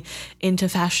overly into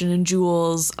fashion and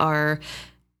jewels are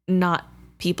not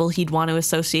people he'd want to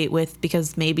associate with,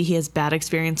 because maybe he has bad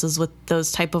experiences with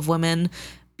those type of women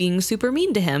being super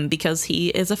mean to him because he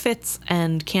is a Fitz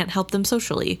and can't help them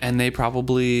socially. And they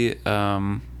probably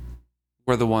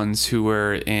were the ones who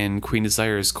were in Queen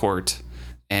Desire's court,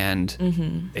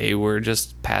 and they were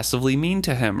just passively mean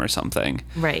to him or something.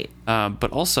 Right.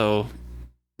 But also,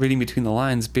 reading between the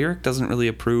lines, Beric doesn't really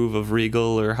approve of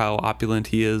Regal or how opulent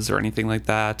he is or anything like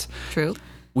that. True.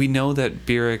 We know that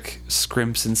Beric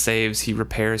scrimps and saves. He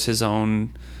repairs his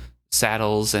own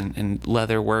saddles and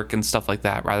leather work and stuff like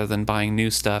that rather than buying new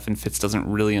stuff, and Fitz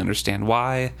doesn't really understand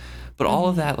why. But all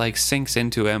of that like sinks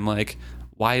into him, like,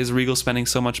 why is Regal spending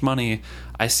so much money?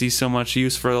 I see so much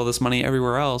use for all this money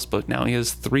everywhere else, but now he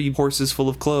has 3 horses full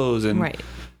of clothes. And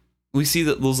we see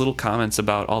that those little comments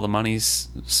about all the money's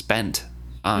spent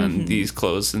on these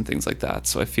clothes and things like that.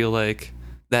 So I feel like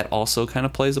that also kind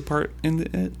of plays a part in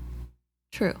it.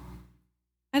 True.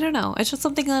 I don't know. It's just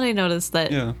something that I noticed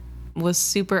that was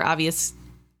super obvious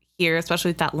here, especially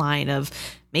with that line of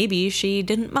maybe she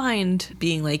didn't mind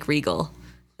being like Regal,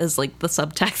 is like the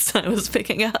subtext I was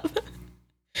picking up.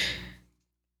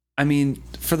 I mean,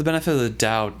 for the benefit of the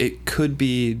doubt, it could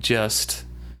be just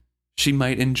she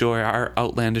might enjoy our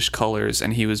outlandish colors,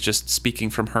 and he was just speaking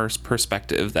from her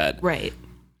perspective that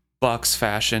Buck's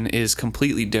fashion is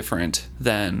completely different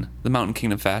than the Mountain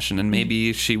Kingdom fashion, and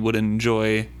maybe she would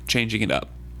enjoy changing it up.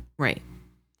 Right.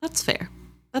 That's fair.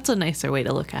 That's a nicer way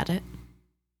to look at it.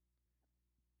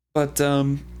 But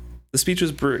the speech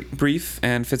was brief,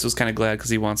 and Fitz was kind of glad because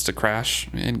he wants to crash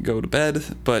and go to bed,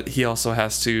 but he also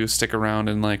has to stick around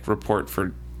and like report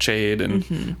for Chade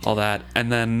and all that. And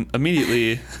then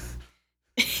immediately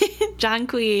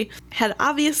Jonqui had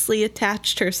obviously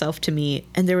attached herself to me,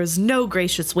 and there was no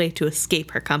gracious way to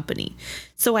escape her company.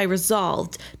 So I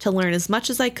resolved to learn as much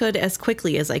as I could as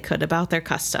quickly as I could about their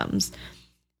customs.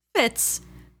 Fitz,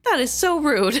 that is so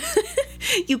rude.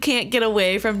 You can't get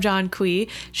away from Jonqui.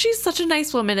 She's such a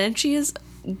nice woman, and she is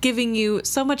giving you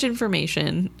so much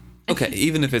information. Okay,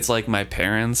 even if it's like my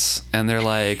parents, and they're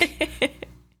like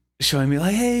showing me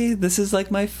like, hey, this is like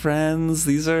my friends.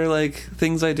 These are like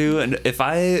things I do. And if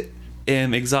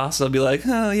am exhausted, I'll be like,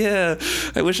 oh yeah,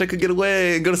 I wish I could get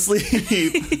away and go to sleep.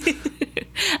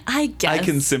 I guess. I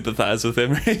can sympathize with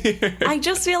him right here. I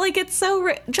just feel like it's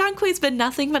so... John Quay's been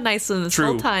nothing but nice in this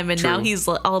whole time, and now he's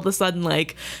all of a sudden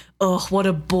like, oh, what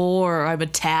a bore. I'm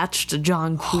attached to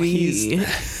John Quay.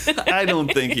 I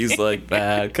don't think he's like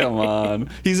that. Come on.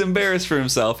 He's embarrassed for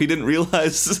himself. He didn't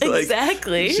realize like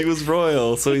Exactly. she was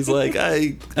royal. So he's like,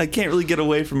 I can't really get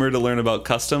away from her to learn about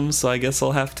customs, so I guess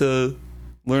I'll have to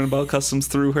learn about customs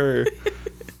through her.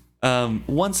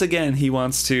 Once again, he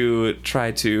wants to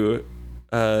try to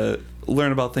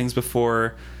learn about things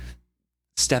before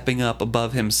stepping up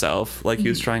above himself, like he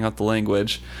was trying out the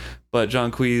language. But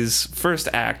John Quay's first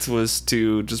act was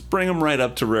to just bring him right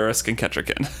up to Rurisk and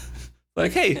Kettricken.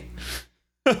 Like, hey.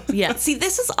 Yeah. See,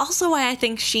 this is also why I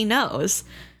think she knows,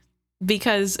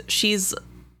 because she's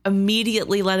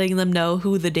immediately letting them know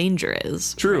who the danger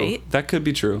is. True. Right? That could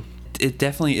be true. It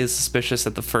definitely is suspicious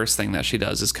that the first thing that she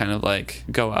does is kind of like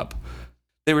go up.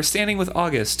 They were standing with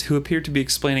August, who appeared to be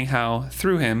explaining how,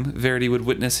 through him, Verity would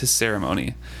witness his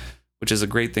ceremony, which is a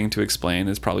great thing to explain.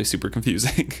 It's probably super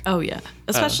confusing. Oh, yeah.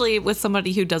 Especially with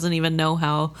somebody who doesn't even know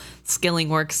how skilling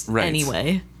works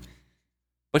anyway.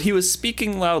 But he was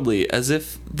speaking loudly, as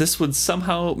if this would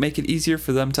somehow make it easier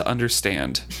for them to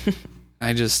understand.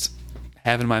 I just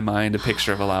have in my mind a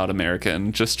picture of a loud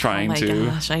American just trying to... Oh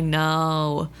my gosh, I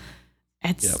know.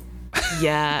 It's...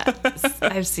 Yeah,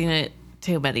 I've seen it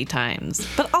too many times.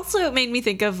 But also it made me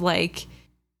think of, like,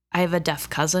 I have a deaf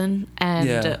cousin,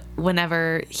 and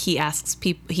whenever he asks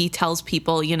people, he tells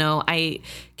people, you know,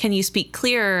 can you speak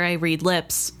clearer? I read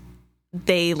lips.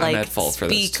 They like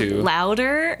speak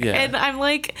louder, and I'm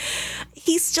like,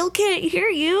 he still can't hear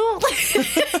you.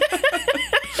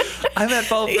 I'm at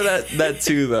fault for that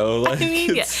too, though. Like, I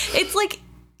mean, it's like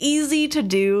easy to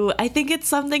do. I think it's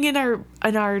something in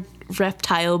our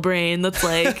reptile brain that's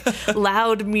like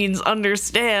loud means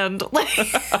understand.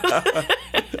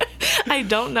 I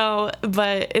don't know,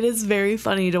 but it is very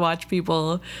funny to watch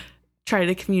people try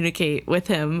to communicate with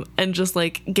him and just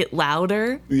like get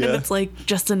louder. Yeah. And it's like,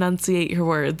 just enunciate your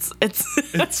words.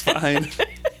 It's fine.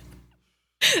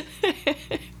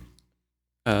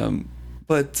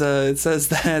 But it says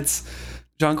that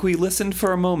John Quay listened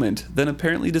for a moment, then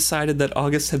apparently decided that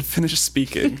August had finished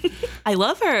speaking. I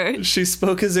love her. She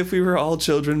spoke as if we were all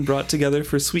children brought together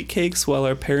for sweet cakes while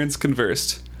our parents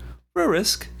conversed.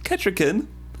 Rurisk, Kettricken,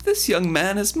 this young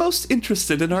man is most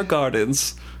interested in our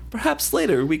gardens. Perhaps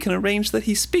later we can arrange that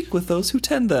he speak with those who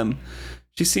tend them.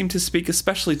 She seemed to speak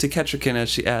especially to Kettricken as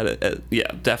she added,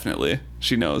 yeah, definitely.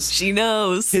 She knows. She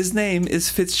knows. His name is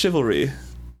Fitzchivalry.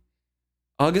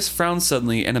 August frowned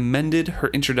suddenly and amended her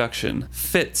introduction.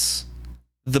 Fitz,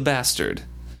 the bastard.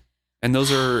 And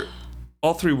those are,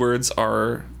 all three words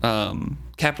are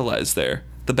capitalized there.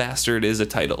 The bastard is a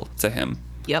title to him.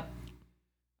 Yep.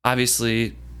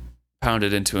 Obviously,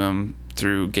 pounded into him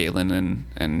through Galen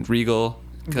and Regal,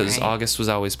 because August was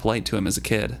always polite to him as a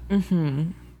kid.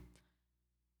 Mm-hmm.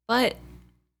 But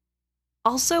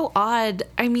also odd.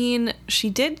 I mean,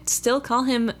 she did still call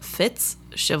him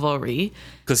Fitzchivalry.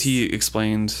 Because he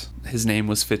explained his name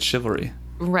was Fitzchivalry.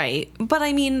 Right. But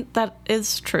I mean, that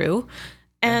is true.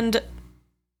 And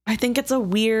I think it's a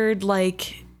weird,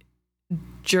 like,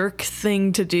 jerk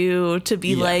thing to do, to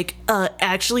be like,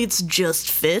 actually it's just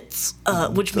Fitz,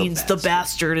 which means the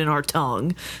bastard in our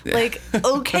tongue. Yeah. Like,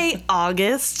 okay,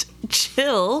 August,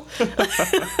 chill.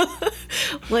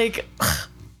 Like...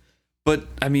 But,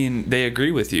 I mean, they agree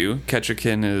with you.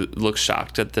 Kettricken looks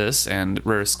shocked at this, and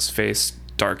Rurisk's face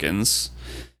darkens.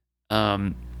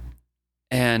 And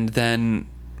then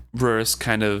Rurisk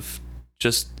kind of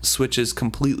just switches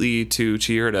completely to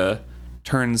Chiirda,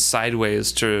 turns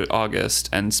sideways to August,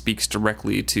 and speaks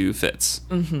directly to Fitz.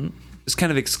 Mm-hmm. Just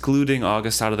kind of excluding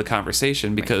August out of the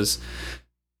conversation because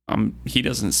he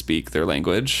doesn't speak their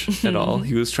language at all.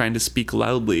 He was trying to speak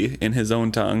loudly in his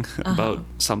own tongue about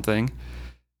something.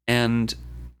 And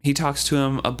he talks to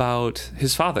him about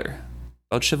his father,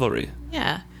 about chivalry.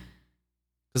 Yeah.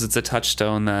 Because it's a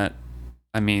touchstone that,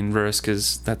 I mean, Rurisk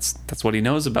is, that's what he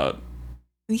knows about.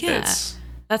 Yeah. Fitz.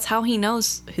 That's how he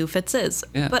knows who Fitz is.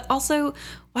 Yeah. But also,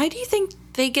 why do you think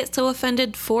they get so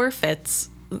offended for Fitz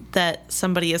that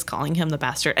somebody is calling him the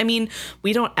bastard? I mean,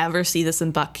 we don't ever see this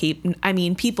in Buckkeep. I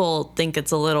mean, people think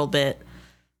it's a little bit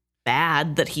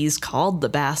bad that he's called the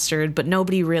bastard, but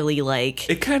nobody really like...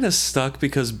 It kind of stuck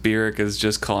because Beric is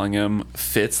just calling him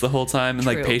Fitz the whole time, and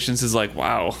like Patience is like,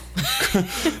 wow.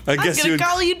 I guess I'm gonna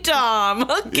call you Dom.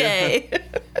 Okay.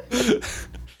 Yeah.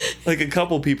 Like a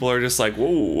couple people are just like,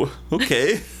 whoa,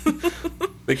 okay.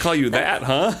 They call you that,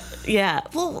 huh? Yeah.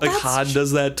 Well, like Hod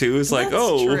does that too. It's like,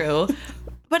 oh, true.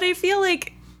 But I feel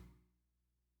like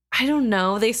I don't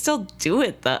know. They still do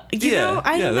it though. You know,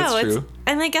 I don't know. That's true.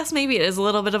 And I guess maybe it is a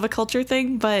little bit of a culture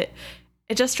thing, but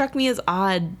it just struck me as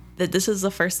odd that this is the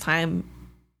first time.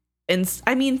 And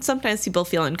I mean, sometimes people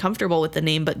feel uncomfortable with the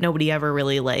name, but nobody ever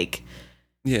really like.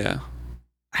 Yeah.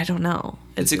 I don't know.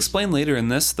 It's explained later in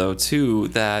this, though, too,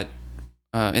 that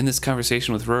in this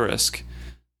conversation with Rurisk,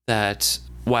 that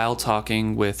while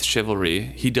talking with Chivalry,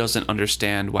 he doesn't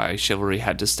understand why Chivalry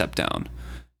had to step down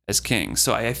as king.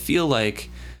 So I feel like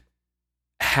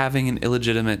having an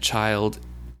illegitimate child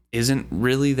isn't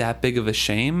really that big of a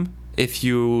shame if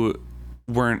you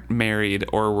weren't married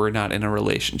or were not in a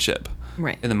relationship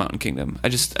right in the Mountain Kingdom. I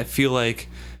feel like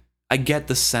I get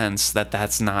the sense that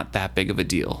that's not that big of a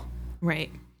deal. Right.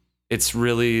 It's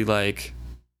really like,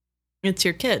 it's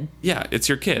your kid. Yeah, it's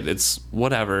your kid. It's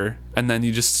whatever. And then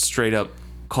you just straight up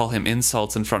call him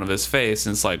insults in front of his face.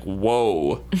 And it's like,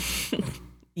 whoa.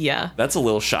 Yeah. That's a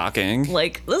little shocking.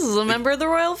 Like, this is a member of the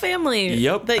royal family.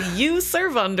 Yep. That you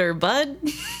serve under, bud.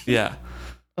 Yeah.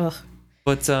 Ugh.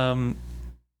 But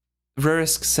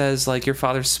Rurisk says, like, your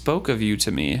father spoke of you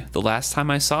to me the last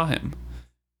time I saw him.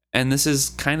 And this is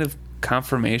kind of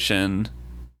confirmation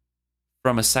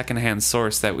from a secondhand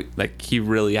source that he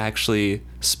really actually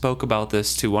spoke about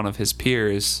this to one of his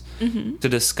peers to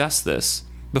discuss this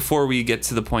before we get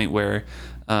to the point where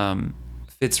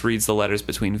Fitz reads the letters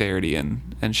between Verity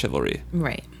and Chivalry.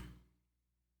 Right.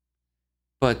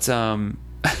 But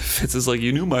Fitz is like,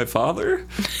 you knew my father?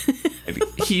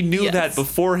 He knew Yes. that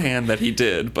beforehand that he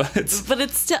did, but it's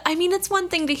still, I mean, it's one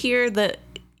thing to hear that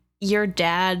your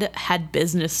dad had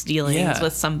business dealings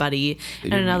with somebody,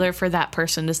 and another for that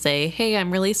person to say, hey,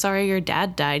 I'm really sorry your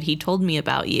dad died. He told me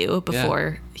about you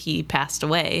before he passed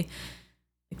away.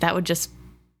 That would just,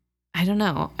 I don't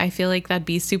know. I feel like that'd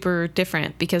be super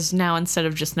different because now instead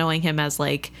of just knowing him as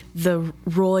like the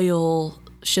royal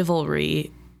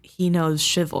Chivalry, he knows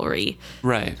Chivalry.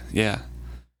 Right, yeah.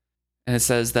 And it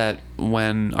says that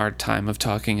when our time of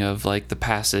talking of like the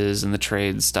passes and the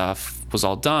trade stuff was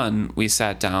all done, we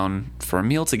sat down for a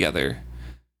meal together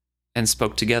and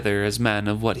spoke together as men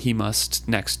of what he must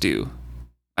next do.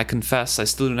 I confess I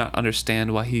still do not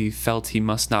understand why he felt he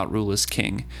must not rule as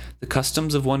king. The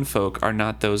customs of one folk are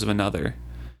not those of another.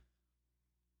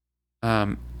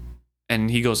 And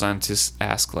he goes on to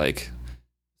ask, like,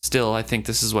 still, I think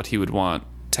this is what he would want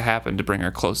to happen to bring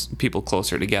our people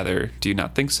closer together. Do you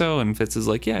not think so? And Fitz is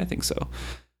like, yeah, I think so.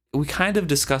 We kind of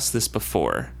discussed this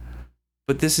before,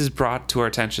 but this is brought to our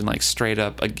attention like straight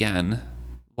up again.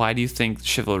 Why do you think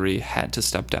Chivalry had to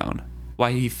step down?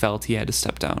 Why he felt he had to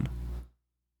step down?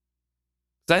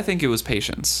 Because I think it was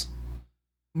patience.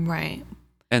 Right.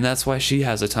 And that's why she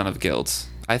has a ton of guilt.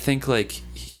 I think like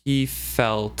he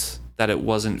felt that it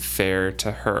wasn't fair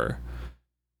to her.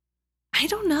 I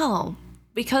don't know,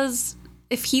 because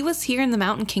if he was here in the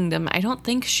Mountain Kingdom, I don't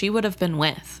think she would have been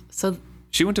with. So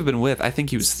she wouldn't have been with. I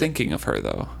think he was thinking of her,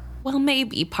 though. Well,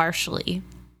 maybe partially,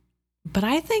 but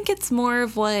I think it's more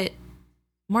of what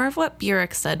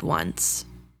Burek said once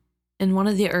in one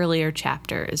of the earlier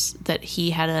chapters, that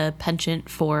he had a penchant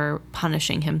for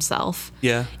punishing himself.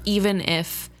 Yeah. Even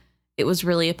if it was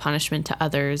really a punishment to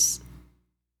others,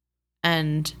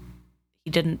 and he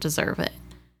didn't deserve it.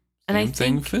 And I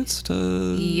think Fitz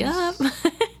does. Yep.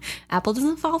 Apple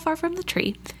doesn't fall far from the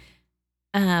tree.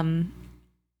 But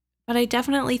I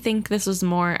definitely think this was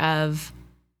more of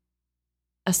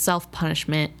a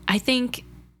self-punishment. I think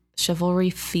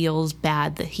Chivalry feels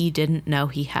bad that he didn't know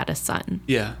he had a son.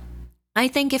 Yeah. I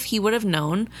think if he would have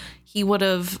known, he would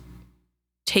have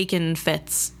taken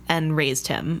Fitz and raised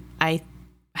him. I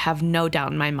have no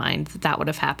doubt in my mind that that would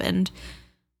have happened.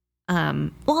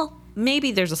 Well,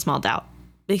 maybe there's a small doubt,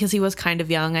 because he was kind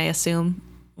of young, I assume,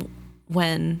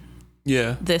 when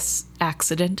this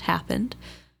accident happened.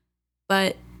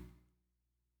 But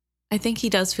I think he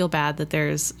does feel bad that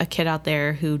there's a kid out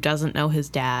there who doesn't know his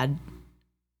dad.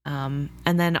 And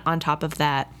then on top of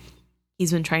that,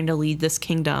 he's been trying to lead this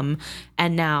kingdom,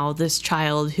 and now this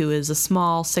child who is a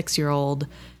small 6-year-old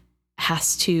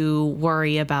has to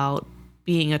worry about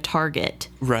being a target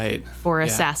for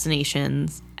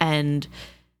assassinations. And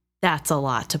that's a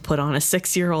lot to put on a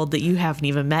 6-year-old that you haven't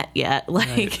even met yet.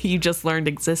 Like, you just learned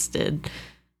existed.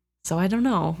 So I don't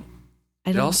know.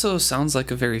 It also sounds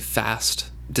like a very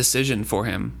fast decision for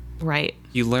him. Right.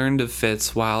 He learned of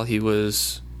Fitz while he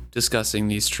was discussing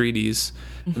these treaties.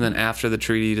 And then after the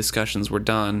treaty discussions were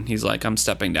done, he's like, I'm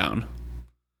stepping down.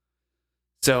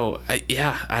 So,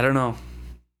 I don't know.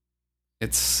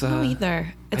 It's no,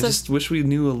 either. I just wish we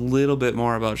knew a little bit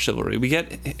more about Chivalry. We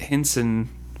get hints and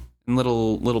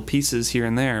little pieces here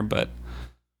and there, but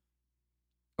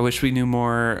I wish we knew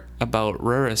more about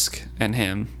Rurisk and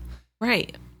him.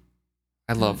 Right.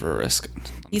 I love Rurisk.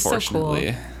 He's so cool.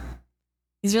 Unfortunately.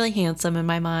 He's really handsome in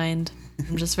my mind.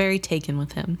 I'm just very taken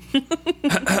with him.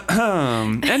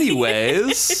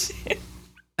 Anyways.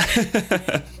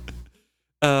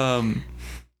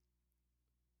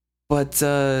 But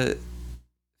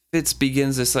Fitz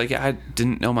begins this like, I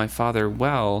didn't know my father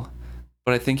well,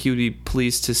 but I think he would be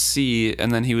pleased to see,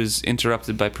 and then he was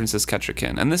interrupted by Princess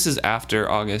Kettrikin. And this is after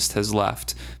August has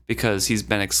left because he's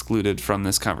been excluded from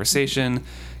this conversation,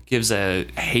 gives a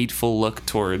hateful look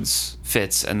towards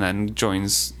Fitz, and then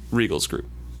joins Regal's group.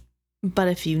 But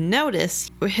if you notice,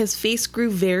 his face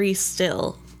grew very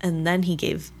still, and then he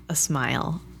gave a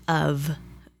smile of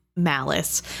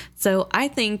malice. So I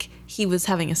think he was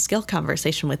having a skill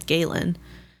conversation with Galen.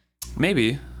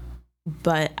 Maybe.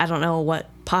 But I don't know what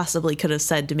possibly could have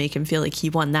said to make him feel like he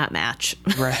won that match.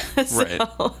 Right,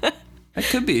 So- right. It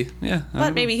could be, yeah. I But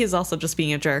don't maybe he's also just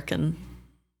being a jerk, and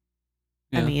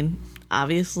I Yeah. mean,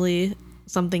 obviously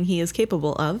something he is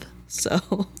capable of.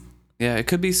 So Yeah, it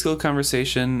could be skill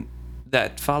conversation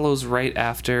that follows right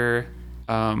after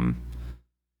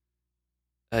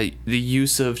the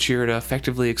use of Chirrut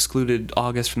effectively excluded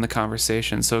August from the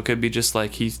conversation. So it could be just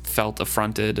like he felt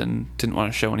affronted and didn't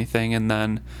want to show anything, and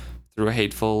then threw a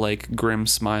hateful, like, grim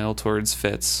smile towards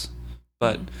Fitz.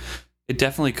 But it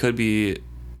definitely could be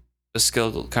a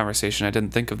skill conversation. I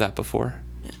didn't think of that before.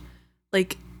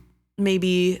 like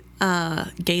maybe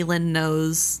Galen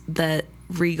knows that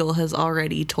Regal has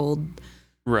already told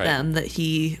Right. them that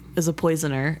he is a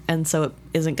poisoner, and so it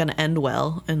isn't going to end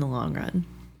well in the long run.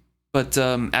 But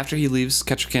after he leaves,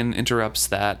 Kettrikin interrupts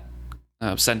that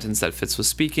sentence that Fitz was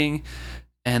speaking,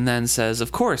 and then says,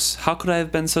 "Of course, how could I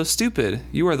have been so stupid?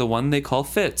 You are the one they call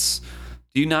Fitz.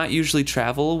 Do you not usually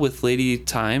travel with Lady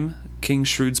Time, King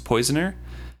Shrewd's poisoner?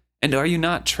 And are you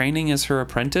not training as her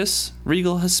apprentice?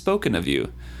 Regal has spoken of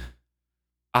you."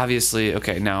 Obviously,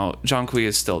 okay, now Jonqui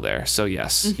is still there, so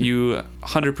yes, you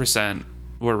 100%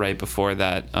 were right before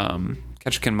that.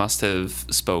 Kettrikin must have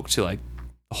spoke to, like,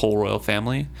 the whole royal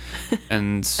family,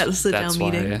 and At a sit-down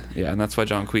meeting. Yeah, and that's why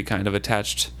Jonqui kind of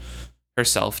attached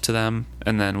herself to them,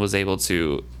 and then was able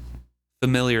to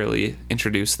familiarly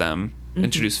introduce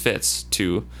Fitz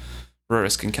to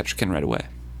Rurisk and Kettrikin right away.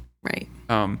 Right.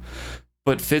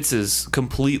 But Fitz is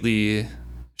completely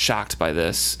shocked by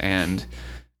this, and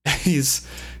he's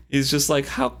just like,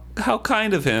 how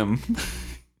kind of him.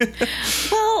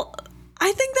 Well,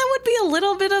 I think that would be a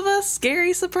little bit of a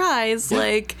scary surprise.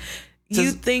 Like, you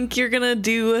think you're going to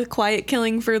do a quiet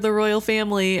killing for the royal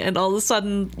family, and all of a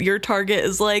sudden your target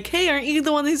is like, hey, aren't you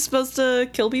the one who's supposed to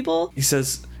kill people? He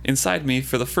says, "Inside me,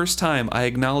 for the first time, I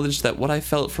acknowledged that what I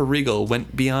felt for Regal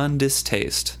went beyond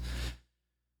distaste."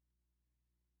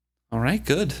 All right,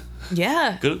 good.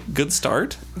 Yeah. Good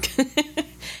start.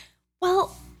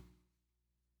 Well,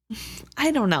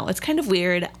 I don't know. It's kind of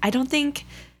weird. I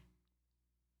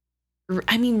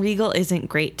mean, Regal isn't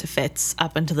great to Fitz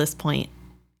up until this point.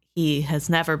 He has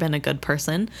never been a good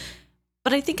person.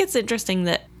 But I think it's interesting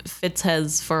that Fitz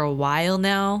has, for a while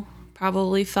now,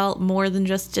 probably felt more than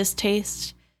just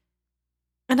distaste.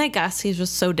 And I guess he's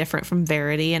just so different from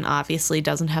Verity, and obviously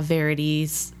doesn't have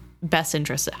Verity's best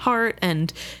interest at heart,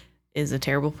 and is a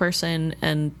terrible person.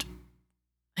 And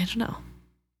I don't know.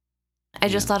 I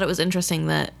just thought it was interesting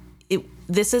that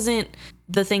this isn't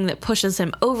the thing that pushes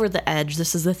him over the edge.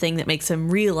 This is the thing that makes him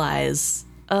realize,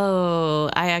 oh,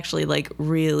 I actually, like,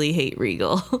 really hate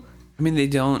Regal. I mean, he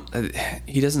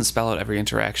doesn't spell out every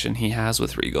interaction he has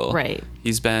with Regal. Right.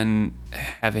 He's been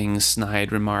having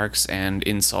snide remarks and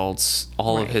insults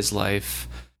all of his life.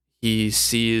 He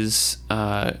sees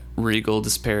Regal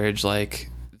disparage, like,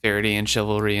 Verity and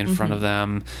Chivalry in front of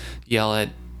them, yell at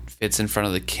Fitz in front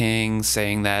of the king,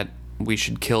 saying that we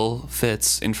should kill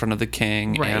Fitz in front of the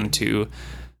king, and to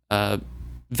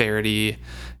Verity,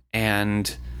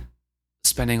 and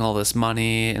spending all this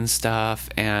money and stuff.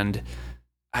 And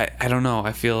I don't know.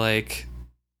 I feel like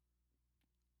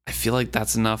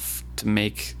that's enough to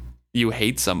make you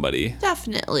hate somebody.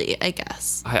 Definitely, I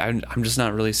guess. I'm just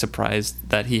not really surprised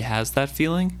that he has that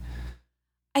feeling.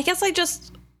 I guess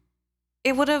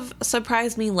it would have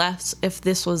surprised me less if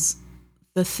this was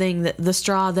the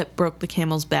straw that broke the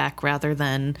camel's back, rather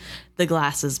than the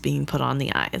glasses being put on the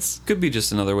eyes. Could be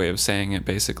just another way of saying it,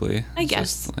 basically. I It's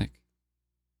guess. just like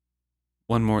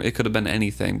one more. It could have been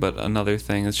anything, but another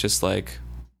thing. It's just like,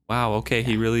 wow, okay,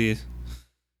 I really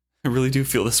do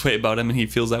feel this way about him, and he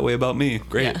feels that way about me.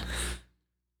 Great.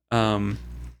 Yeah.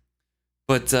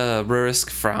 But Rurisk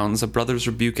frowns, a brother's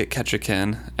rebuke at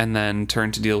Kettrikin, and then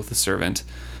turned to deal with the servant.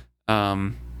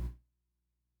 Rurisk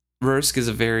is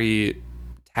a very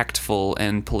tactful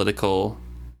and political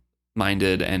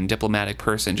minded and diplomatic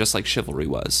person, just like Chivalry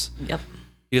was. Yep.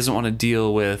 he doesn't want to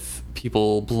deal with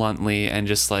people bluntly and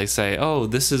just like say, oh,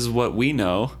 this is what we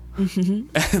know,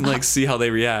 and like see how they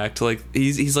react. Like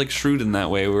he's like shrewd in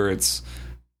that way, where it's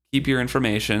keep your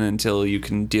information until you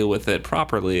can deal with it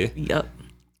properly. Yep.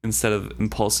 Instead of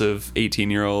impulsive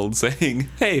 18-year-old saying,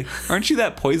 hey, aren't you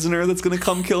that poisoner that's gonna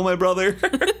come kill my brother?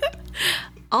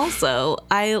 Also,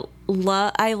 I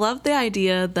love the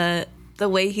idea that the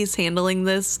way he's handling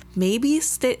this maybe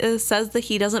says that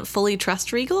he doesn't fully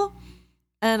trust Regal.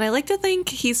 And I like to think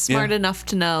he's smart enough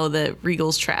to know that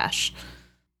Regal's trash.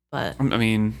 But I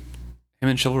mean, him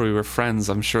and Chivalry were friends.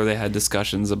 I'm sure they had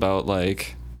discussions about,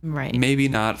 like, right. maybe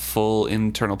not full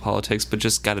internal politics, but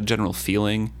just got a general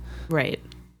feeling. Right.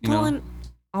 You well, know? and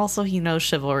also he knows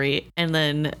Chivalry. And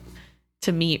then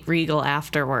to meet Regal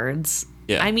afterwards.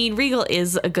 Yeah. I mean, Regal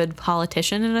is a good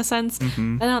politician in a sense.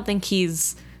 Mm-hmm. I don't think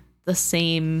he's the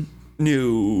same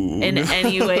No. in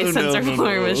any way, sense, or no.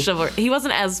 form as Chivalry. He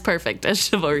wasn't as perfect as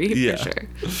Chivalry, Yeah. for sure.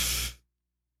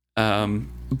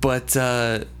 But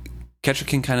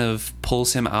Kettrikin kind of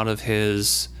pulls him out of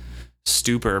his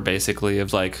stupor, basically,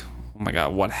 of like, oh my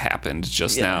god, what happened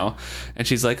just now? And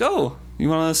she's like, oh, you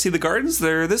want to see the gardens?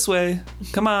 They're this way.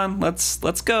 Come on,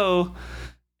 let's go.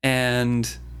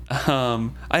 And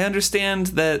I understand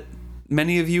that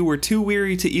many of you were too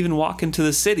weary to even walk into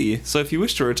the city, so if you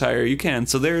wish to retire, you can.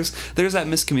 So there's that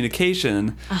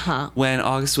miscommunication when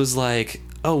August was like,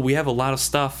 oh, we have a lot of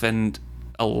stuff, and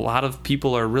a lot of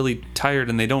people are really tired,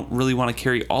 and they don't really want to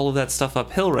carry all of that stuff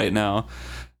uphill right now.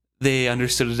 They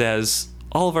understood it as,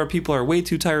 all of our people are way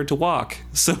too tired to walk,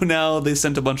 so now they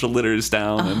sent a bunch of litters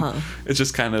down, and it's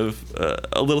just kind of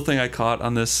a little thing I caught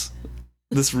on this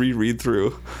reread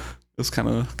through. It was kind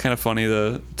of funny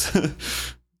to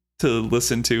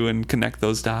listen to and connect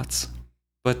those dots.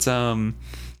 But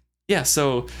yeah,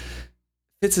 so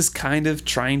Fitz is kind of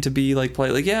trying to be like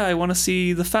polite, like, yeah, I want to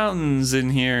see the fountains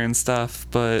in here and stuff,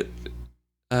 but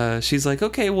she's like,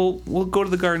 okay, well, we'll go to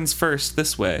the gardens first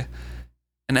this way.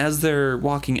 And as they're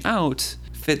walking out,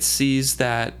 Fitz sees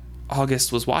that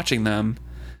August was watching them,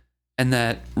 and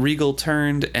that Regal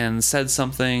turned and said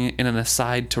something in an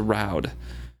aside to Raud.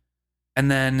 And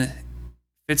then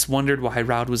Fitz wondered why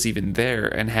Raud was even there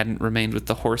and hadn't remained with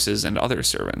the horses and other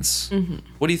servants. Mm-hmm.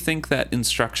 What do you think that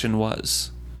instruction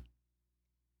was?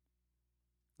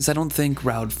 Because I don't think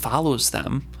Raud follows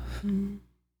them. Mm-hmm.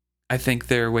 I think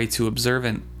they're way too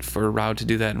observant for Raud to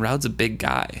do that. And Raud's a big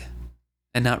guy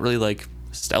and not really like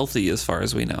stealthy as far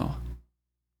as we know.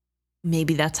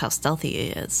 Maybe that's how stealthy he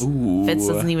is. Ooh. Fitz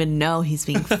doesn't even know he's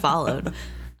being followed.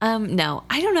 No,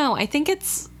 I don't know. I think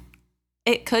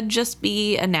it could just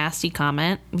be a nasty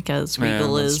comment because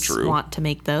Regal want to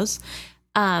make those.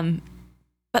 But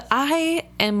I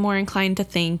am more inclined to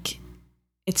think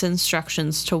it's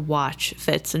instructions to watch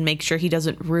Fitz and make sure he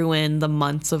doesn't ruin the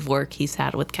months of work he's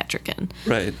had with Kettrikin.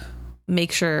 Right.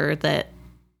 Make sure that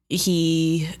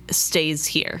he stays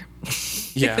here.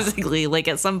 Yeah. Basically, like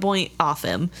at some point off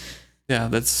him. Yeah,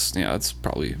 that's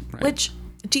probably right. Which,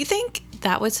 do you think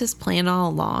that was his plan all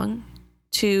along?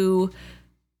 To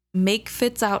make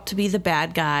Fitz out to be the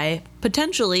bad guy.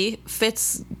 Potentially,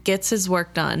 Fitz gets his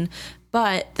work done,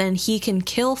 but then he can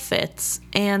kill Fitz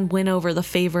and win over the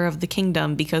favor of the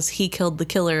kingdom because he killed the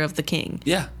killer of the king.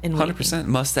 Yeah, 100%.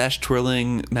 Mustache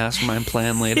twirling mastermind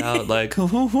plan laid out like,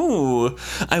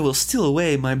 I will steal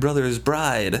away my brother's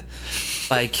bride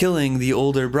by killing the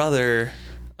older brother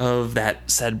of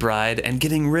that said bride and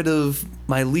getting rid of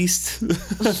my least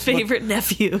favorite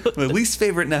nephew. My least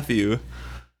favorite nephew.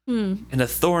 And a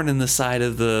thorn in the side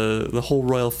of the whole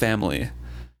royal family.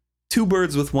 2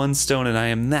 birds with 1 stone, and I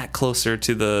am that closer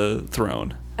to the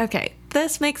throne. Okay,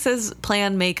 this makes his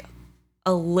plan make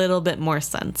a little bit more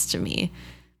sense to me.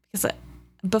 Because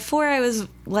before I was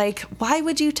like, why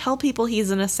would you tell people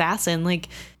he's an assassin? Like,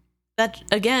 that,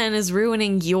 again, is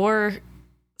ruining your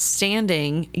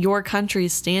standing, your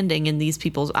country's standing in these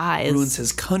people's eyes. Ruins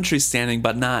his country's standing,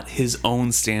 but not his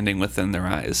own standing within their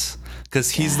eyes.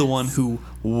 Because he's the one who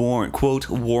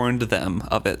warned them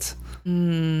of it.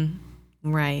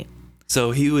 Right.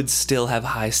 So he would still have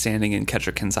high standing in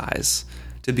Kettrikin's eyes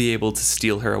to be able to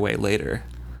steal her away later.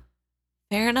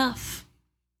 Fair enough.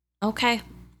 Okay.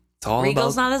 It's all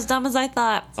Regal's not as dumb as I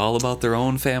thought. It's all about their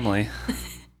own family.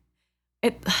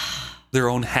 Their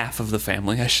own half of the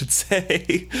family, I should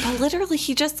say. But literally,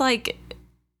 he just, like,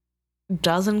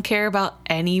 doesn't care about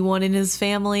anyone in his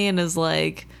family and is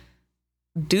like,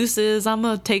 deuces, I'm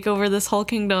gonna take over this whole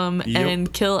kingdom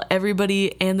and kill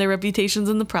everybody and their reputations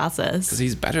in the process. Because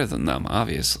he's better than them,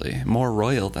 obviously. More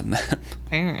royal than them.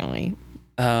 Apparently.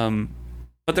 But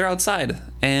they're outside,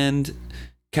 and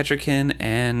Kettrikin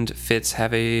and Fitz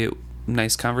have a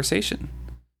nice conversation.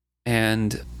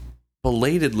 And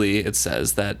belatedly, it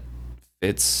says that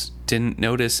Fitz didn't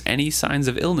notice any signs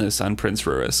of illness on Prince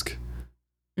Ruisk.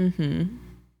 Mm-hmm.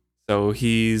 So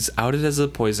he's outed as a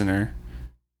poisoner.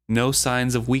 No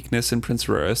signs of weakness in Prince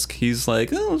Ruisk. He's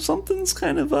like, oh, something's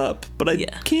kind of up, but I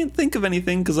can't think of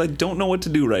anything because I don't know what to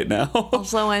do right now.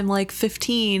 Also, I'm like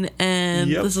 15,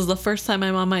 and this is the first time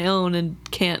I'm on my own and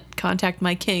can't contact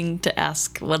my king to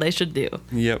ask what I should do.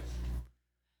 Yep.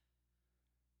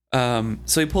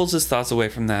 So he pulls his thoughts away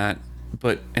from that,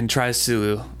 and tries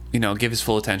to, give his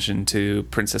full attention to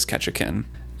Princess Ketchikan.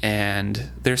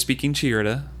 And they're speaking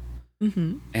Chiurda.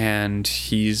 Mm-hmm. And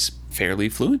he's fairly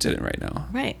fluent in it right now.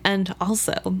 Right. And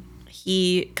also,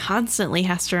 he constantly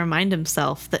has to remind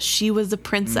himself that she was a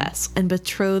princess and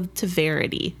betrothed to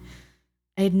Verity.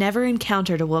 I had never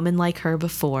encountered a woman like her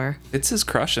before. It's his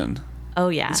crushing. Oh,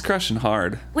 yeah. He's crushing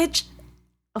hard. Which,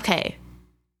 okay,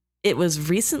 it was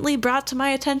recently brought to my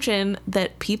attention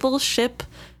that people ship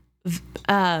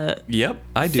Yep,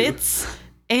 I do. Fitz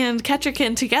and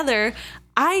Ketchikan together.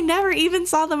 I never even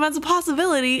saw them as a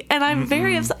possibility, and I'm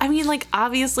very upset. I mean, like,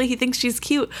 obviously he thinks she's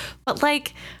cute, but,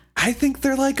 like... I think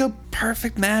they're, like, a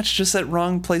perfect match, just at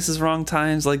wrong places, wrong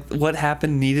times. Like, what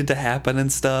happened needed to happen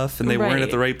and stuff, and they weren't at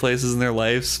the right places in their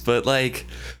lives. But, like,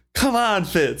 come on,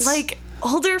 Fitz. Like,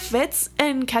 older Fitz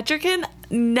and Ketchikan,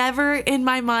 never in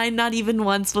my mind, not even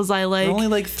once was I like... They're only,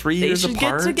 like, 3 years apart. They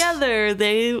should get together.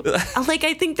 They... like,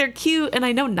 I think they're cute, and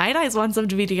I know Night Eyes wants them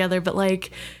to be together, but,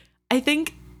 like, I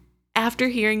think... After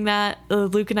hearing that,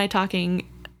 Luke and I talking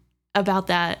about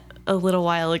that a little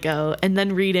while ago, and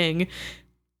then reading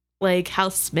like how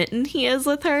smitten he is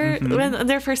with her when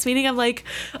their first meeting, I'm like,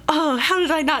 oh, how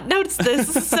did I not notice this?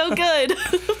 This is so good.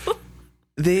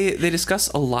 They discuss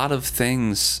a lot of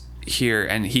things here,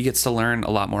 and he gets to learn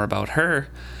a lot more about her.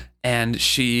 And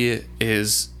she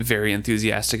is very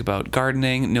enthusiastic about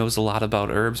gardening, knows a lot about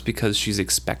herbs because she's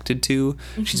expected to.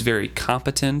 She's very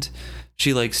competent.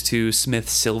 She likes to smith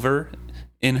silver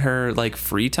in her like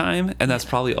free time, and that's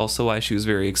probably also why she was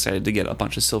very excited to get a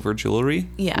bunch of silver jewelry.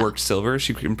 Worked silver.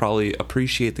 She can probably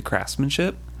appreciate the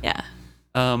craftsmanship. Yeah.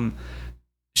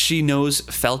 She knows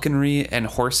falconry and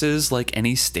horses like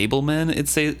any stableman, it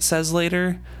says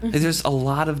later. There's a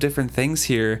lot of different things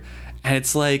here, and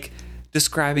it's like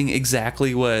describing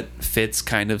exactly what Fitz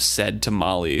kind of said to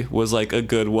Molly was like a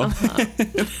good one.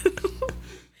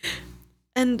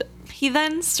 And he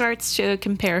then starts to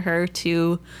compare her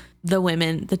to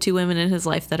the two women in his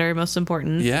life that are most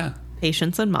important. Yeah.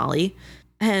 Patience and Molly.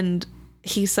 And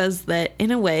he says that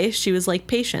in a way, she was like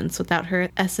Patience without her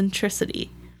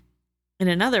eccentricity. In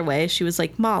another way, she was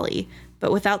like Molly,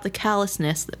 but without the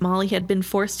callousness that Molly had been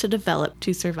forced to develop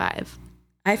to survive.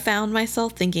 I found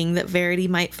myself thinking that Verity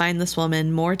might find this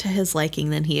woman more to his liking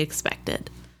than he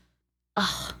expected.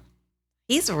 Ugh.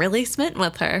 He's really smitten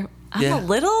with her. I'm a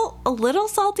little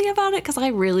salty about it because I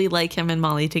really like him and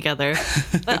Molly together.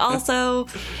 But also,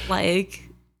 like,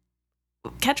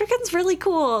 Ketchikan's really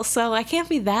cool, so I can't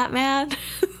be that mad.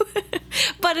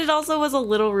 But it also was a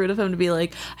little rude of him to be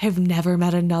like, I've never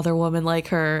met another woman like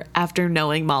her after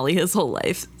knowing Molly his whole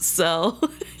life. So,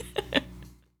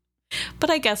 but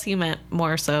I guess he meant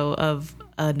more so of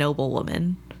a noble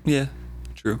woman. Yeah,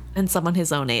 true. And someone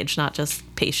his own age, not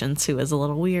just Patience, who is a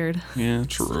little weird. Yeah,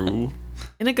 true.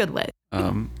 In a good way.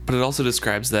 But it also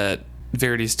describes that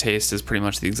Verity's taste is pretty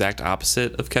much the exact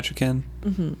opposite of Ketchikan.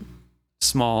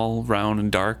 Small, round,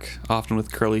 and dark, often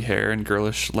with curly hair and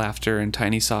girlish laughter and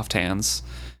tiny soft hands.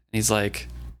 And he's like,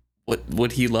 what,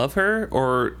 would he love her?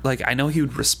 Or, like, I know he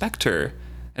would respect her.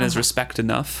 And is respect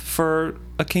enough for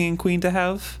a king and queen to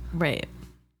have? Right.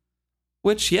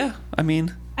 Which, yeah, I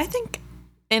mean... I think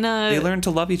they learn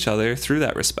to love each other through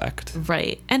that respect.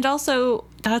 Right. And also,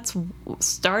 that's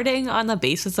starting on the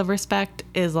basis of respect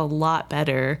is a lot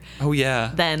better. Oh,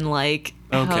 yeah. Than, like,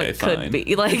 how it fine. could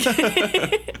be. Like,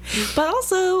 but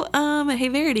also, hey,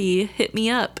 Verity, hit me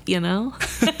up, you know?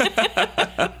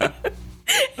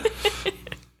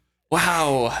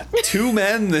 Wow. 2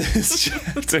 men this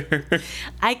chapter.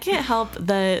 I can't help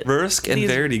that. Ruisk and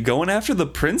Verity going after the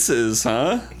princes,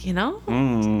 huh? You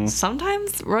know?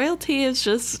 Sometimes royalty is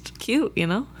just cute, you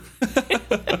know?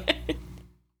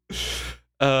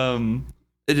 In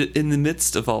the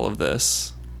midst of all of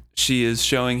this, she is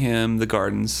showing him the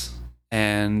gardens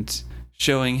and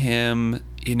showing him,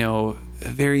 you know,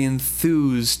 very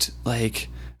enthused, like,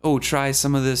 oh, try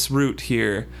some of this root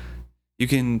here. You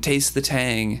can taste the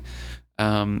tang.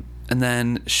 And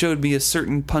then showed me a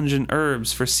certain pungent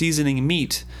herbs for seasoning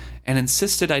meat and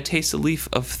insisted I taste a leaf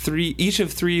of each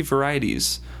of 3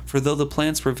 varieties, for though the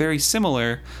plants were very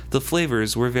similar, the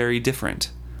flavors were very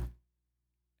different.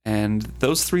 And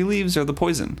those 3 leaves are the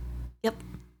poison. Yep.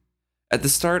 At the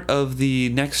start of the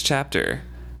next chapter,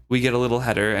 we get a little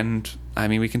header, and I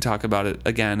mean, we can talk about it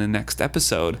again in next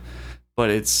episode, but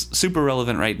it's super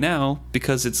relevant right now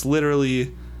because it's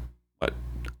literally,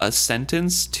 a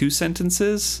sentence, 2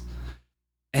 sentences?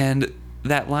 And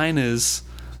that line is,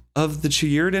 of the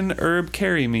Chiurdan herb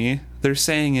carry me, their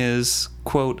saying is,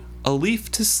 quote, a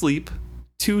leaf to sleep,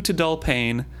 2 to dull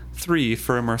pain, 3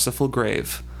 for a merciful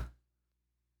grave.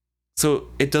 So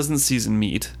it doesn't season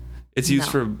meat. It's used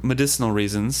for medicinal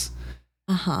reasons.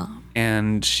 Uh-huh.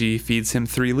 And she feeds him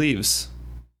 3 leaves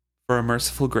for a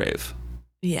merciful grave.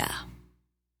 Yeah.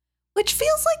 Which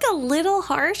feels like a little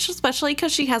harsh, especially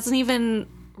because she hasn't even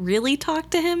really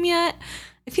talked to him yet.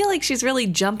 I feel like she's really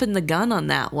jumping the gun on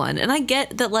that one. And I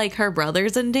get that, like, her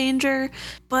brother's in danger,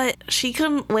 but she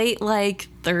couldn't wait, like,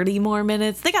 30 more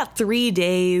minutes. They got 3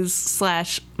 days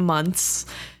 / months.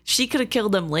 She could have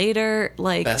killed him later.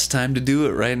 Like, Best time to do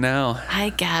it right now. I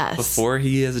guess. Before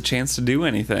he has a chance to do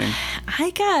anything.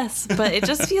 I guess. But it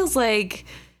just feels like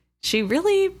she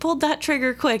really pulled that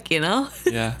trigger quick, you know?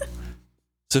 Yeah.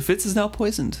 So Fitz is now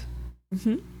poisoned.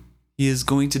 Mm-hmm. He is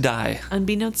going to die.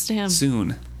 Unbeknownst to him.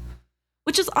 Soon.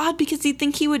 Which is odd because you'd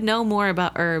think he would know more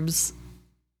about herbs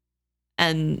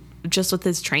and just with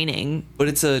his training. But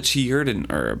it's a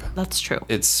Chiurdan herb. That's true.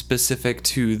 It's specific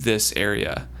to this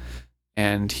area.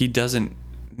 And he doesn't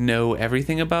know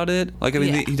everything about it. Like, I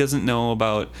mean, he doesn't know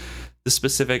about the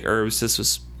specific herbs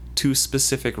to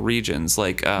specific regions.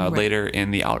 Like later in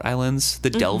the Out Islands,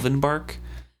 the Delvin bark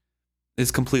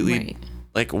is completely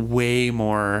like way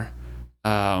more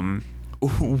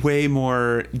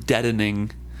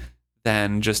deadening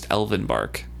than just elven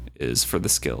bark is for the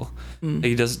skill.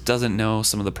 He doesn't know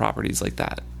some of the properties like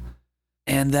that.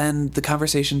 And then the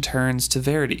conversation turns to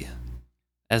Verity,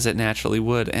 as it naturally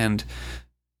would, and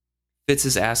Fitz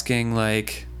is asking,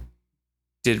 like,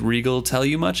 did Regal tell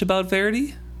you much about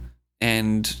Verity?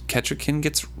 And Kettrikin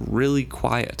gets really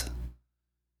quiet.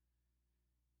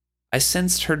 I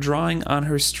sensed her drawing on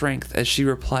her strength as she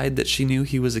replied that she knew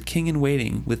he was a king in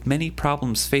waiting with many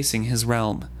problems facing his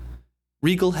realm.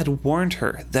 Regal had warned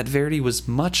her that Verity was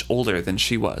much older than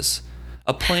she was,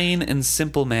 a plain and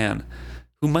simple man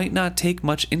who might not take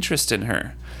much interest in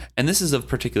her. And this is of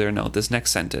particular note, this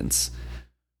next sentence.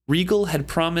 Regal had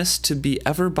promised to be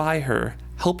ever by her,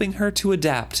 helping her to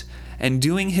adapt, and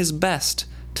doing his best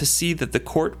to see that the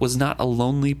court was not a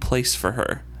lonely place for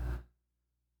her.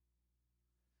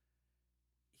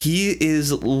 He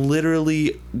is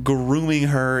literally grooming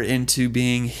her into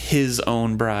being his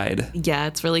own bride. Yeah,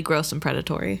 it's really gross and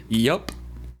predatory. Yup.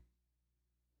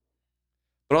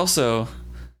 But also,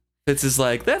 Fitz is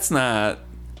like, that's not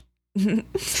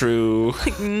true,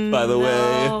 by the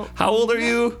way. How old are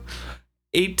you?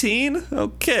 18?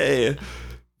 Okay.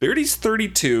 Verity's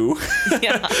 32.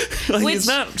 Yeah. Like, it's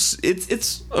not,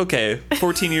 it's okay.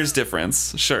 14 years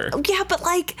difference, sure. Yeah, but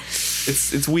like,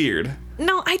 It's weird.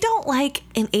 no, I don't like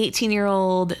an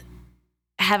 18-year-old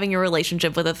having a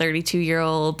relationship with a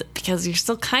 32-year-old because you're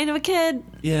still kind of a kid.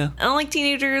 Yeah. I don't like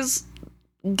teenagers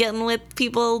getting with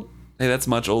people. Hey, that's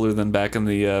much older than back in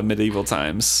the medieval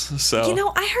times. So You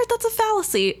know, I heard that's a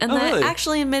fallacy. And that really?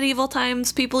 actually in medieval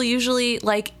times, people usually,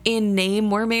 like, in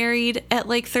name were married at,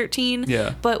 like, 13.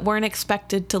 Yeah. But weren't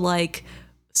expected to, like,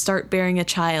 start bearing a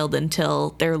child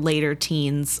until their later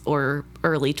teens or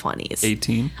early 20s.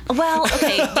 18. Well,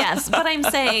 okay, yes. But I'm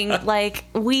saying, like,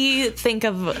 we think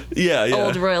of Yeah.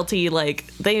 old royalty, like,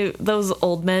 those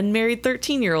old men married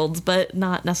 13-year-olds, but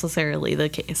not necessarily the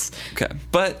case. Okay.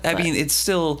 But I mean, it's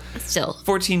still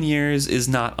 14 years is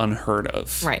not unheard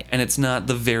of. Right. And it's not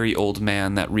the very old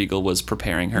man that Regal was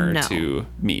preparing her No. to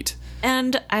meet.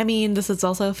 And I mean, this is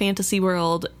also a fantasy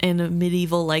world in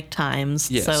medieval like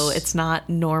times, Yes. so it's not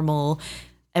normal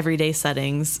everyday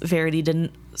settings. Verity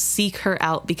didn't seek her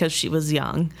out because she was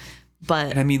young, but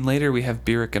And I mean, later we have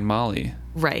Beric and Molly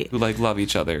right, who like love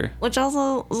each other. which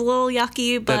also is a little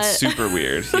yucky, but That's super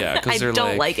weird. Yeah, I because they're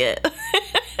don't like it.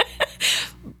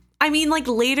 I mean, like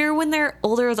later when they're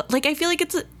older, like I feel like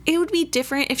it would be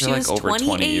different if she they're was like over 28.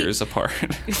 20 years apart.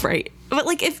 Right. But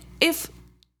like if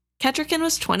Kettrikin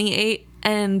was 28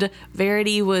 and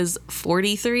Verity was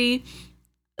 43,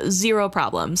 zero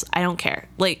problems. I don't care.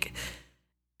 Like,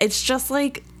 it's just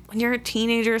like when you're a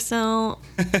teenager, so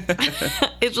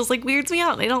it just like weirds me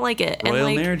out. I don't like it. Royal and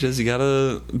like, marriages, you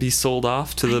gotta be sold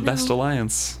off to the best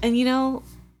alliance. And you know,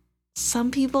 some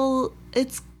people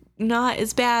it's not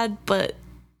as bad, but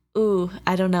ooh,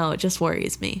 I don't know. It just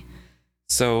worries me.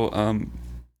 So,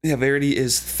 yeah, Verity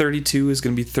is 32, is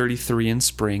gonna be 33 in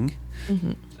spring.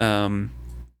 Mm-hmm.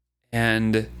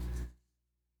 And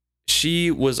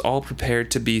she was all prepared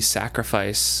to be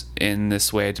sacrificed in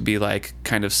this way, to be like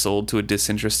kind of sold to a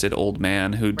disinterested old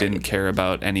man who didn't care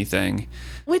about anything.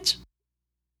 Which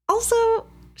also,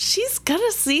 she's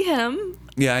gonna see him.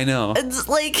 Yeah, I know. It's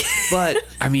like, but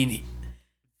I mean,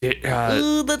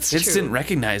 ooh, that's Fitz true. didn't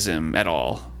recognize him at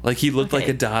all. Like, he looked like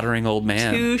a doddering old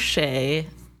man. Touche.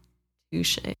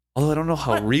 Although I don't know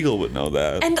how Regal would know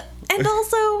that. And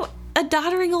also a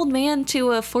doddering old man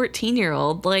to a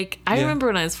 14-year-old. Like, I remember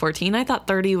when I was 14, I thought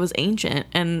 30 was ancient,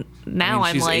 and now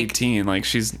I'm she's like 18. Like,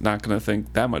 she's not gonna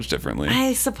think that much differently.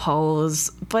 I suppose,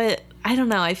 but I don't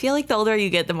know. I feel like the older you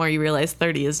get, the more you realize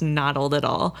 30 is not old at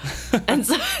all. And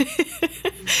so,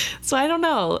 so I don't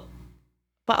know.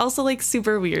 But also, like,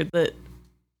 super weird that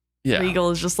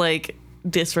Regal is just, like,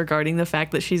 disregarding the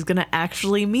fact that she's going to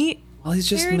actually meet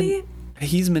Verity.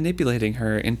 He's manipulating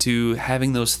her into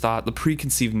having those the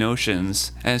preconceived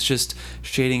notions, and it's just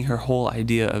shading her whole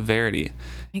idea of Verity.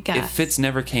 I guess. If Fitz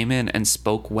never came in and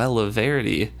spoke well of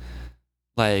Verity,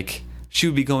 like, she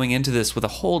would be going into this with a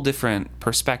whole different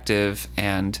perspective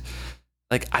and,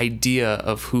 like, idea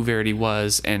of who Verity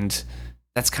was, and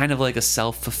that's kind of like a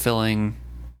self-fulfilling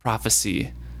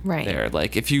prophecy there.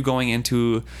 Like, if you're going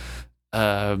into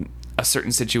a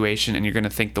certain situation and you're going to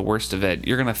think the worst of it,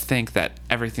 you're going to think that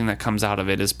everything that comes out of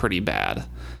it is pretty bad.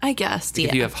 I guess,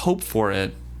 If you have hope for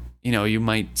it, you know, you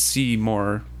might see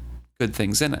more good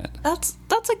things in it.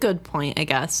 That's a good point, I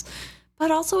guess. But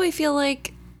also, I feel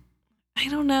like, I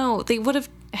don't know, they would have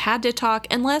had to talk,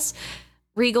 unless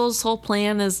Regal's whole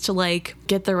plan is to, like,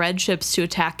 get the red ships to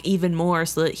attack even more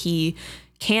so that he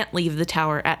can't leave the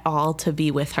tower at all to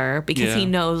be with her, because he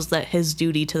knows that his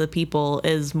duty to the people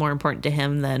is more important to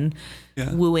him than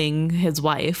wooing his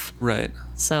wife. Right.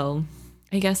 So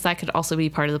I guess that could also be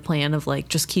part of the plan of, like,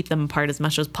 just keep them apart as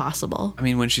much as possible. I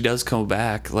mean, when she does come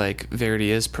back, like,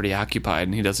 Verity is pretty occupied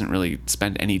and he doesn't really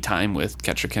spend any time with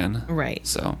Kettricken. Right.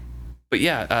 So, but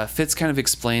yeah, Fitz kind of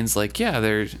explains, like,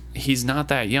 he's not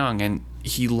that young and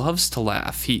he loves to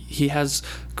laugh. He has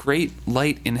great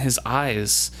light in his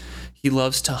eyes. He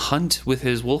loves to hunt with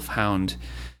his wolfhound.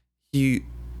 He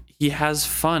has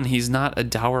fun. He's not a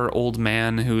dour old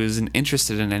man who isn't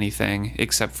interested in anything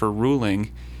except for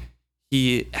ruling.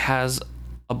 He has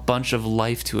a bunch of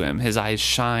life to him. His eyes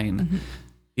shine. Mm-hmm.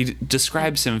 He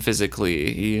describes him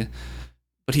physically.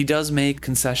 But he does make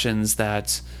concessions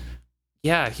that,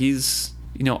 he's,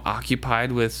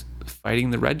 occupied with fighting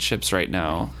the red ships right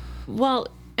now. Well,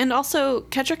 and also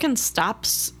Kettricken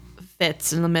stops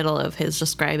Fitz in the middle of his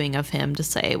describing of him to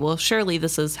say, well, surely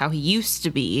this is how he used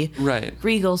to be. Right.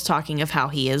 Regal's talking of how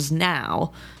he is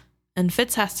now. And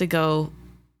Fitz has to go,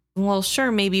 well,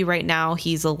 sure, maybe right now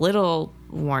he's a little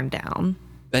worn down.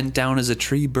 Bent down as a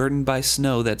tree burdened by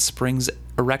snow that springs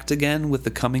erect again with the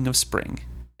coming of spring.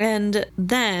 And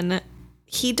then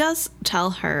he does tell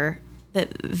her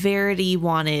that Verity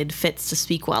wanted Fitz to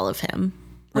speak well of him,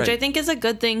 which I think is a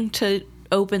good thing to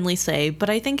openly say, but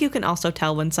I think you can also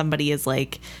tell when somebody is,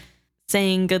 like,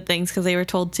 saying good things because they were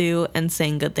told to and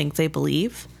saying good things they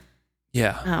believe.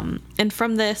 Yeah. And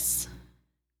from this,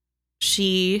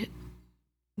 Kettricken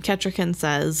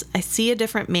says, I see a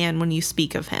different man when you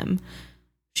speak of him.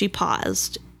 She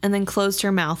paused and then closed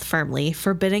her mouth firmly,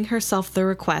 forbidding herself the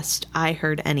request I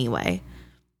heard anyway.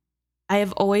 I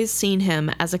have always seen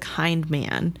him as a kind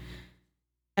man,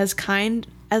 as kind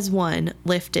as one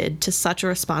lifted to such a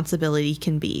responsibility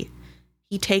can be.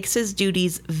 He takes his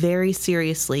duties very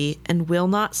seriously and will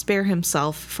not spare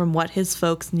himself from what his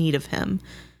folks need of him.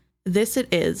 This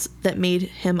it is that made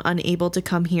him unable to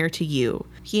come here to you.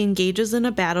 He engages in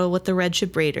a battle with the Red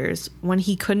Ship Raiders when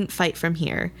he couldn't fight from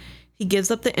here. He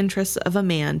gives up the interests of a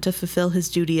man to fulfill his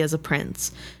duty as a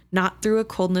prince, not through a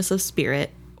coldness of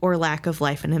spirit or lack of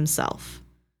life in himself.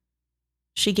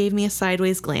 She gave me a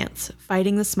sideways glance,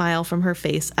 fighting the smile from her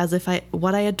face as if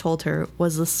what I had told her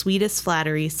was the sweetest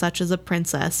flattery such as a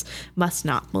princess must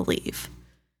not believe.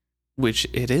 Which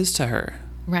it is to her.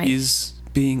 Right. He's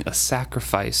being a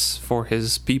sacrifice for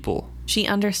his people. She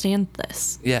understands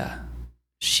this. Yeah.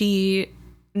 She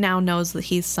now knows that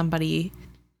he's somebody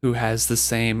who has the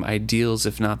same ideals,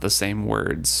 if not the same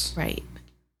words. Right.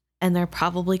 And they're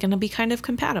probably going to be kind of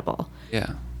compatible.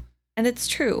 Yeah. And it's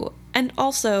true. And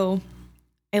also,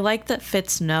 I like that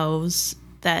Fitz knows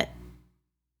that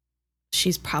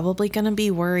she's probably going to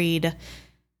be worried.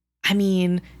 I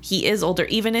mean, he is older.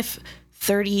 Even if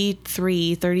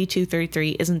 32,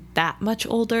 33 isn't that much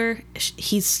older,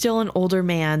 he's still an older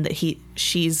man that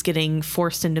she's getting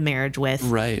forced into marriage with.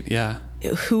 Right, yeah.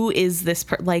 Who is this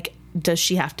like, does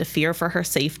she have to fear for her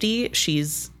safety?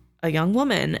 She's a young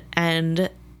woman, and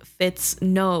Fitz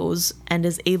knows and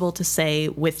is able to say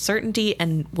with certainty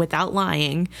and without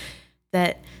lying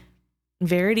that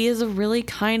Verity is a really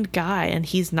kind guy and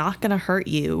he's not going to hurt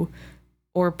you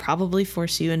or probably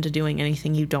force you into doing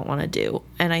anything you don't want to do.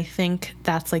 And I think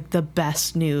that's like the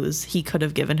best news he could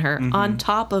have given her. On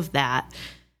top of that,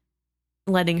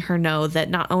 letting her know that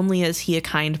not only is he a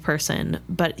kind person,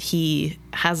 but he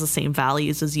has the same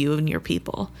values as you and your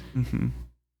people.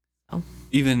 So.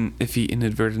 Even if he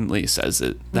inadvertently says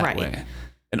it that way.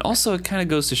 And also it kind of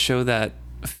goes to show that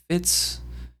Fitz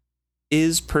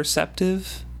is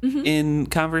perceptive in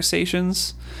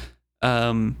conversations.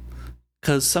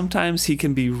 Because sometimes he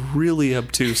can be really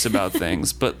obtuse about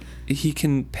things, but he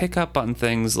can pick up on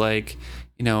things like,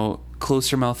 you know,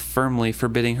 close her mouth firmly,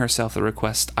 forbidding herself the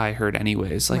request I heard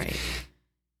anyways. Like,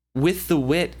 with the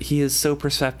wit, he is so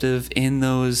perceptive in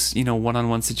those, you know,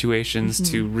 one-on-one situations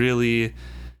to really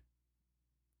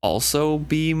also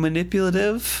be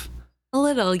manipulative. A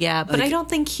little, yeah, but like, I don't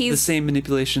think he's... the same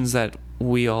manipulations that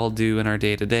we all do in our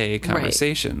day-to-day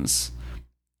conversations.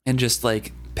 And just,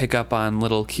 like, pick up on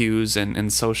little cues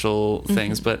and social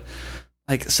things, but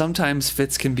like sometimes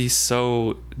Fitz can be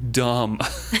so dumb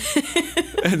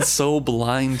and so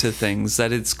blind to things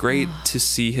that it's great to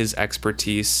see his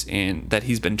expertise in that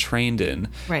he's been trained in,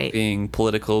 being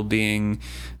political, being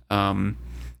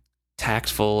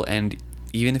tactful, and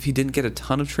even if he didn't get a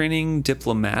ton of training,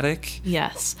 diplomatic,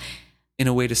 in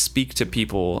a way to speak to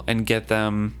people and get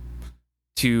them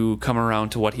to come around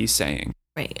to what he's saying.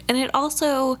 And it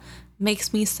also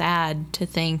makes me sad to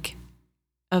think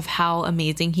of how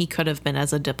amazing he could have been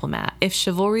as a diplomat. If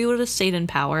chivalry would have stayed in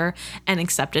power and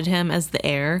accepted him as the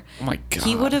heir, oh my God,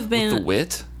 he would have been with the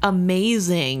wit?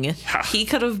 Amazing. Yeah. He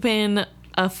could have been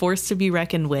a force to be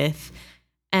reckoned with.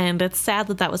 And it's sad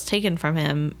that that was taken from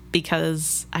him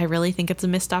because I really think it's a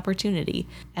missed opportunity.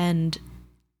 And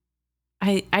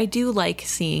I do like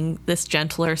seeing this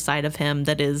gentler side of him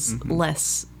that is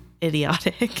less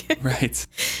idiotic.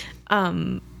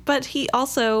 But he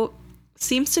also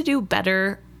seems to do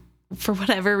better, for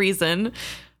whatever reason,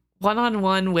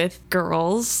 one-on-one with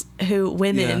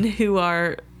women who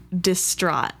are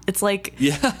distraught. It's like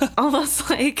almost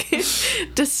like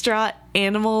distraught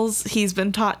animals he's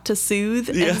been taught to soothe.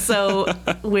 And so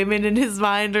women in his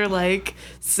mind are like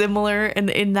similar and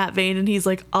in that vein. And he's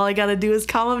like, all I got to do is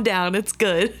calm him down. It's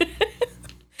good.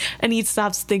 And he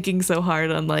stops thinking so hard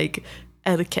on like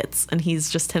etiquettes and he's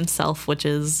just himself, which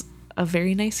is a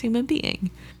very nice human being.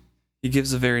 He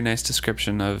gives a very nice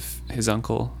description of his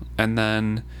uncle, and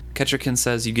then Kettricken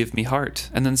says, "You give me heart,"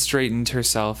 and then straightened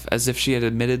herself as if she had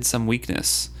admitted some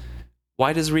weakness.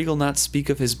 "Why does Regal not speak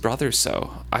of his brother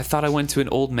so? I thought I went to an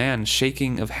old man,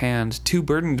 shaking of hand, too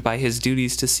burdened by his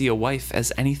duties to see a wife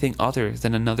as anything other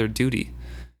than another duty.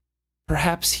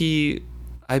 Perhaps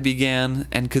I began,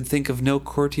 and could think of no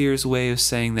courtier's way of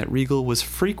saying that Regal was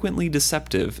frequently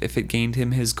deceptive if it gained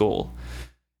him his goal.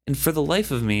 And for the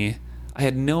life of me, I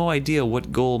had no idea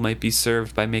what goal might be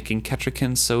served by making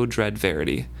Kettricken so dread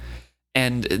Verity."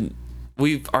 And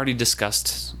we've already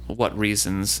discussed what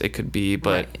reasons it could be,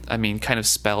 but I mean, kind of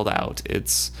spelled out.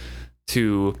 It's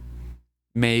to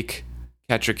make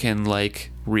Kettricken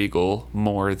like Regal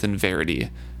more than Verity.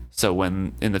 So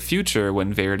when in the future,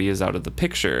 when Verity is out of the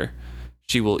picture,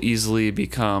 she will easily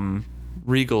become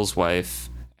Regal's wife,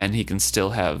 and he can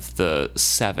still have the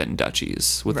 7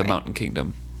 duchies with the Mountain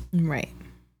Kingdom.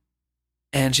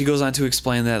 And she goes on to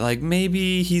explain that, like,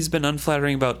 maybe he's been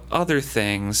unflattering about other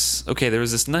things. Okay, there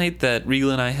was this night that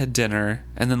Regal and I had dinner,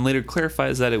 and then later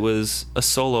clarifies that it was a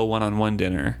solo one-on-one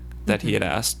dinner that he had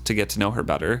asked to get to know her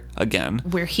better again.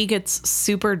 Where he gets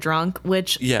super drunk,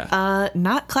 which,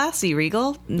 not classy,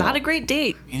 Regal. Not a great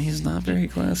date. He's not very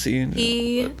classy.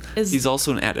 He's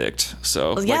also an addict,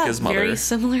 so, like his mother. Very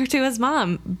similar to his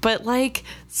mom. But, like,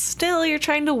 still, you're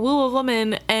trying to woo a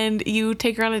woman, and you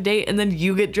take her on a date, and then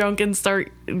you get drunk and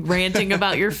start ranting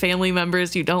about your family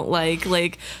members you don't like.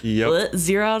 Like,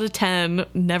 0 out of 10.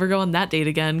 Never go on that date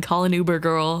again. Call an Uber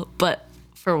girl. But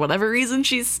for whatever reason,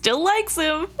 she still likes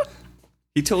him.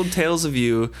 He told tales of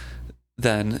you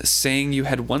then, saying you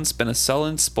had once been a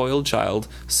sullen, spoiled child.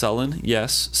 Sullen,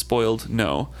 yes. Spoiled,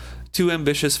 no. Too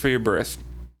ambitious for your birth.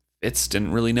 Fitz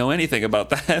didn't really know anything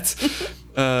about that.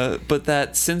 But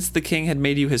that since the king had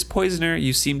made you his poisoner,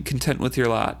 you seemed content with your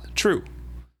lot. True.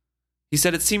 He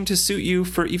said it seemed to suit you,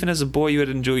 for even as a boy you had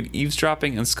enjoyed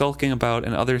eavesdropping and skulking about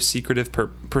and other secretive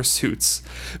pursuits.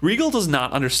 Regal does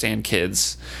not understand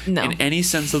kids in any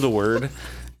sense of the word.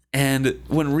 And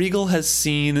when Regal has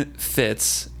seen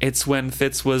Fitz, it's when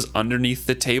Fitz was underneath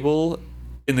the table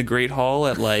in the Great Hall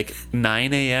at like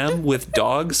 9 a.m. with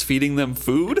dogs feeding them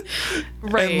food.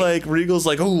 And like Regal's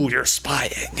like, "Oh, you're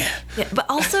spying." Yeah, but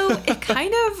also it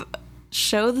kind of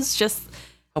shows just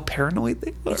how paranoid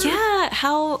they are. Yeah,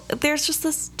 how there's just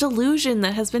this delusion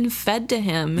that has been fed to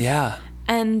him. Yeah.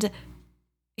 And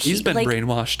He's been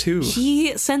brainwashed too.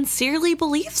 He sincerely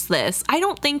believes this. I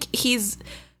don't think he's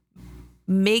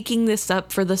making this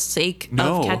up for the sake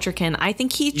of Kettricken. I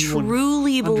think he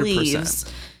truly 100%.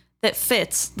 believes that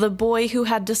Fitz, the boy who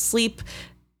had to sleep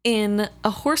in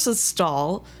a horse's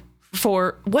stall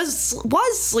was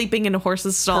sleeping in a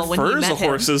horse's stall when he met him.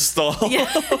 Horse's stall.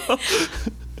 Yeah.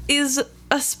 Is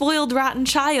a spoiled, rotten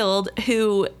child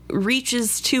who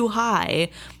reaches too high.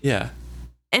 Yeah.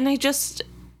 And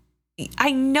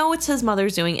I know it's his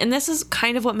mother's doing, and this is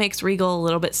kind of what makes Regal a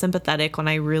little bit sympathetic when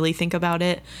I really think about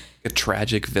it. A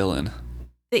tragic villain.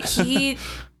 That he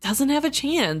doesn't have a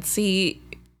chance.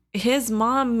 His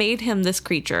mom made him this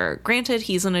creature. Granted,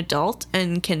 he's an adult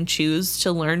and can choose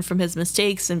to learn from his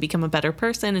mistakes and become a better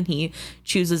person, and he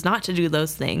chooses not to do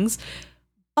those things.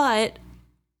 But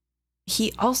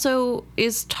he also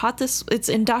is taught this, it's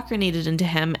indoctrinated into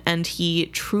him, and he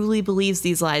truly believes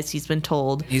these lies he's been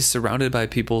told. He's surrounded by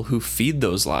people who feed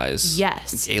those lies.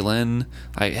 Yes. Galen,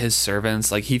 his servants,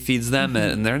 he feeds them,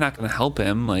 and they're not going to help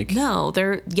him. No,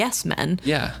 they're yes men.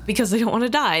 Yeah. Because they don't want to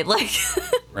die,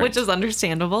 Right. which is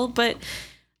understandable. But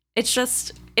it's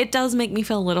just, it does make me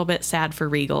feel a little bit sad for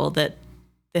Regal that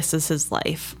this is his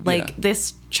life.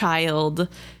 This child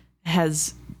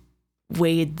has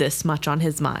weighed this much on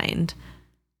his mind.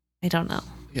 I don't know.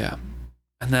 Yeah.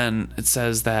 And then it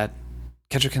says that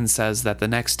Kettricken says that the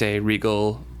next day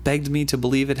Regal begged me to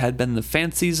believe it had been the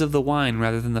fancies of the wine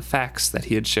rather than the facts that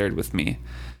he had shared with me.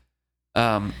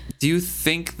 Do you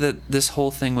think that this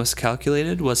whole thing was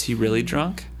calculated? Was he really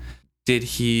drunk? Did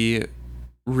he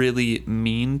really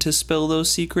mean to spill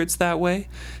those secrets that way?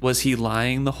 Was he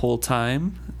lying the whole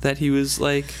time that he was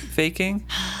faking?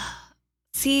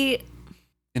 See,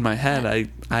 in my head,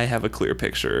 I have a clear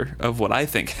picture of what I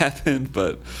think happened,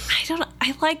 but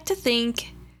I like to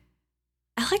think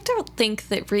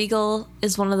that Regal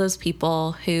is one of those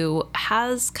people who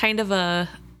has kind of a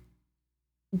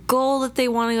goal that they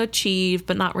want to achieve,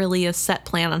 but not really a set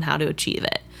plan on how to achieve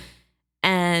it.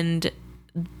 And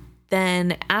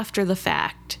then after the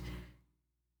fact,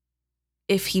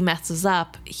 if he messes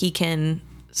up, he can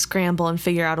scramble and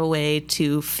figure out a way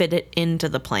to fit it into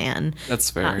the plan. That's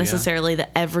fair. Not necessarily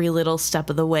that every little step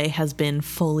of the way has been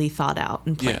fully thought out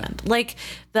and planned. Yeah. Like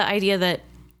the idea that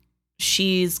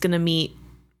she's going to meet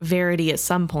Verity at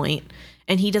some point,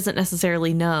 and he doesn't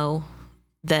necessarily know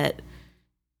that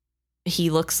he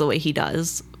looks the way he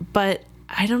does. But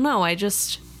I don't know. I'm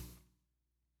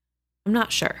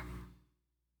not sure.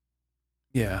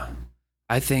 Yeah.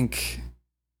 I think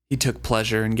he took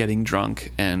pleasure in getting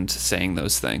drunk and saying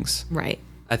those things. Right.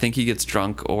 I think he gets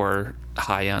drunk or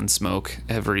high on smoke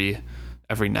every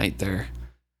night there.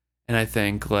 And I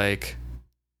think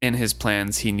in his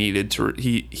plans he needed to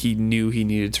he knew he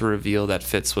needed to reveal that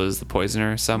Fitz was the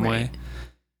poisoner some way.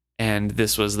 And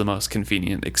this was the most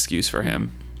convenient excuse for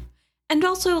him. And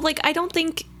also I don't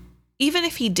think, even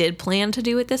if he did plan to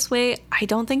do it this way, I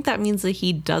don't think that means that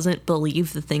he doesn't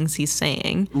believe the things he's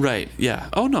saying. Right. Yeah.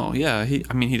 Oh no. Yeah. He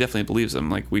definitely believes them,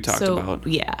 like we talked about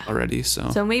already.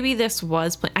 So maybe this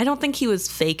was I don't think he was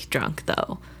fake drunk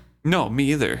though. No,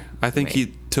 me either. I think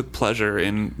he took pleasure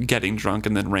in getting drunk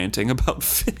and then ranting about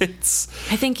Fitz.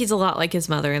 I think he's a lot like his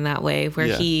mother in that way, where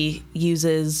he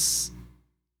uses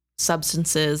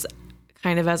substances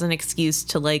kind of as an excuse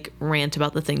to rant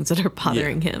about the things that are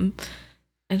bothering him.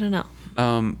 I don't know.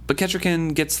 But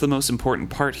Kettricken gets the most important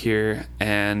part here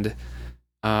and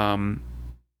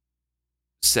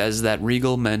says that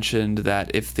Regal mentioned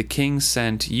that if the king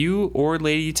sent you or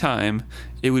Lady Time,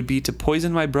 it would be to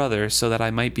poison my brother so that I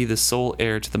might be the sole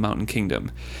heir to the Mountain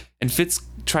Kingdom. And Fitz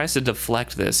tries to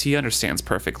deflect this. He understands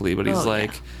perfectly, but he's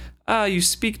you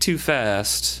speak too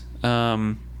fast.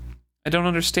 I don't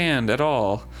understand at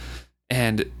all.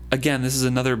 And again, this is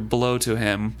another blow to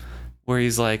him, where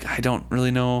he's like, I don't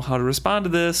really know how to respond to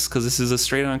this because this is a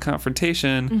straight-on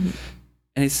confrontation. Mm-hmm.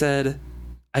 And he said,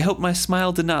 I hope my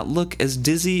smile did not look as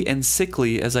dizzy and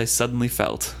sickly as I suddenly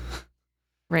felt.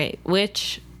 Right,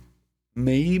 which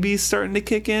maybe starting to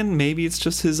kick in. Maybe it's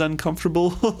just his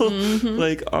uncomfortable,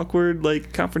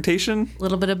 awkward, confrontation. A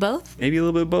little bit of both. Maybe a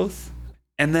little bit of both.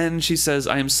 And then she says,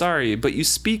 I am sorry, but you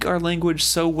speak our language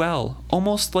so well,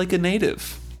 almost like a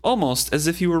native. Almost as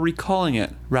if you were recalling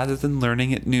it rather than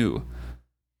learning it new.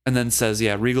 And then says,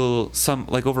 Regal,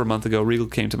 over a month ago, Regal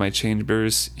came to my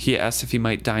chambers. He asked if he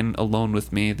might dine alone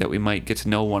with me, that we might get to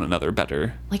know one another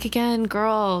better. Again,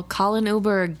 girl, call an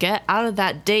Uber, get out of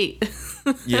that date.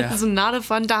 Yeah. It's not a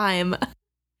fun time.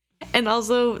 And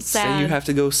also sad. Say you have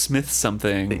to go smith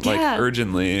something,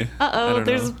 urgently.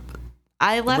 Uh-oh,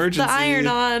 I left Emergency. the iron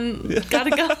on. Gotta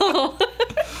go.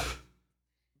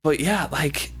 But yeah,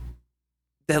 like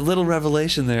that little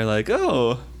revelation there, like,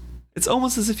 oh, it's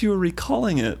almost as if you were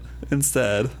recalling it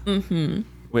instead. Mm-hmm.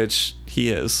 Which he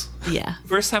is. Yeah.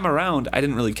 First time around, I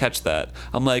didn't really catch that.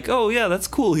 I'm like, oh yeah, that's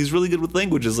cool. He's really good with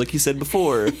languages, like he said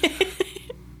before.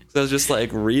 So I was just like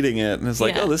reading it, and it's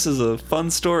like, oh, this is a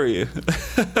fun story.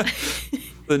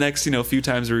 The next, few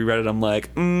times I reread it, I'm like,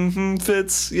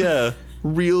 Fitz, yeah,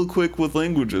 real quick with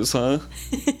languages, huh?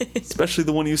 Especially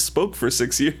the one you spoke for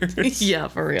 6 years. Yeah,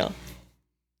 for real.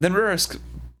 Then Rurisk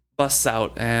busts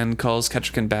out and calls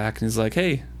Kettricken back, and he's like,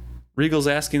 hey, Regal's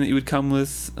asking that you would come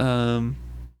and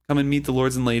meet the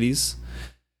lords and ladies.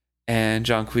 And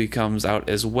Jonqui comes out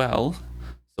as well.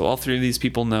 So all three of these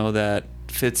people know that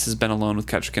Fitz has been alone with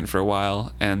Kettricken for a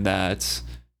while, and that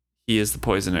he is the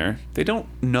poisoner. They don't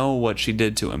know what she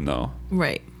did to him, though.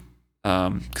 Right.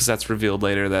 Because that's revealed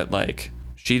later that, like,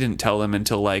 she didn't tell them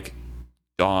until, like,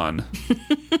 dawn.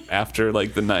 After,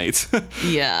 like, the night.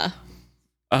 Yeah.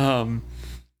 And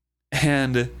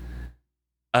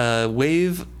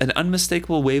an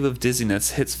unmistakable wave of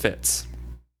dizziness hits Fitz.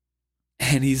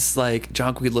 And he's like,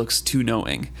 Jonqui looks too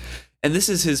knowing. And this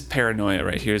is his paranoia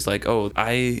right here. He's like, oh,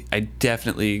 I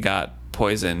definitely got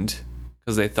poisoned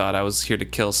because they thought I was here to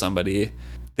kill somebody.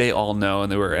 They all know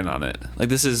and they were in on it. Like,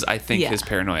 this is, I think, his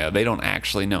paranoia. They don't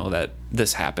actually know that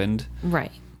this happened.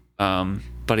 Right.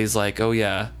 But he's like, oh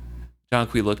yeah,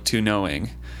 Jonqui looked too knowing.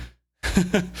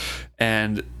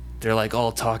 And they're like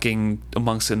all talking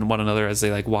amongst one another as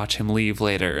they like watch him leave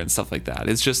later and stuff like that.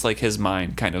 It's just like his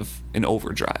mind kind of in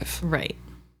overdrive. Right.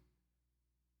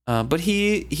 But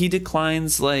he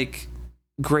declines like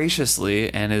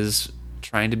graciously and is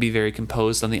trying to be very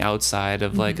composed on the outside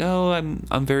of like, oh,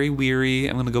 I'm very weary.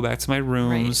 I'm going to go back to my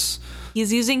rooms. Right.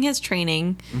 He's using his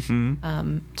training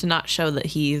to not show that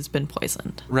he's been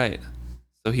poisoned. Right.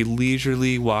 So he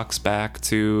leisurely walks back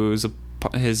to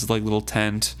his like little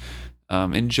tent,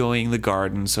 enjoying the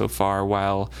garden so far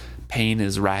while pain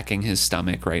is racking his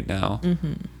stomach right now.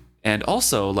 Mm-hmm. And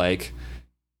also, like,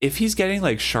 if he's getting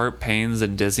like sharp pains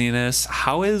and dizziness,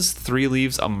 how is 3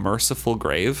 Leaves a merciful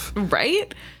grave?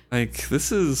 Right? Like,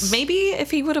 this is... Maybe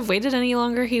if he would have waited any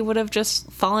longer, he would have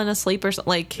just fallen asleep or something.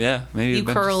 Like, yeah, maybe you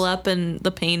curl up and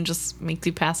the pain just makes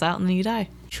you pass out and then you die.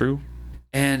 True.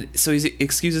 And so he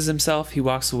excuses himself. He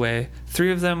walks away.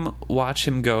 3 of them watch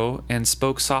him go and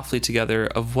spoke softly together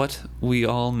of what we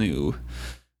all knew.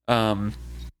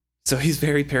 So he's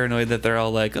very paranoid that they're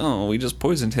all like, oh, we just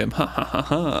poisoned him. Ha ha ha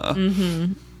ha.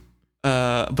 Mm-hmm.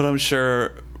 But I'm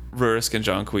sure Rurisk and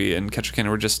Jonqui and Kettricken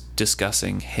were just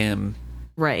discussing him.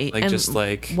 Right. Like, and just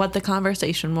like what the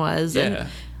conversation was. Yeah. And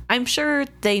I'm sure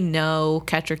they know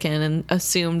Kettricken and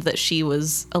assumed that she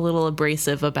was a little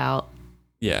abrasive about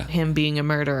him being a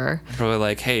murderer. Probably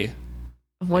like, hey,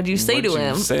 what'd you say to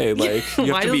him? Say, like,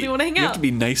 why does he want to hang out? You have to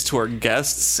be nice to our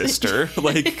guests, sister.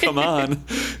 Like, come on.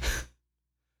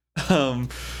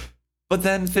 But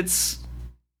then Fitz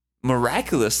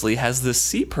miraculously has this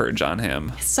sea purge on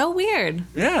him. So weird.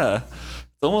 Yeah.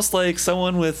 It's almost like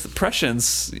someone with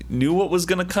prescience knew what was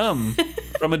going to come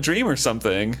from a dream or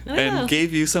something and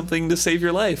gave you something to save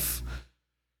your life.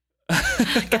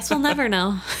 I guess we'll never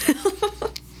know.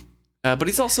 But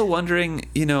he's also wondering,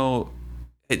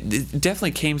 it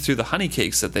definitely came through the honey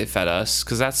cakes that they fed us,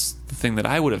 because that's the thing that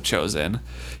I would have chosen.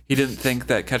 He didn't think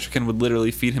that Kettricken would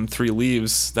literally feed him 3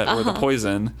 leaves that were the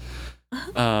poison,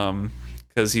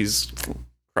 because he's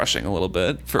crushing a little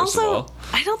bit, first of all.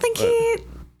 I don't think he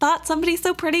thought somebody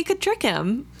so pretty could trick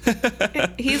him.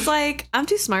 He's like, I'm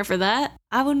too smart for that.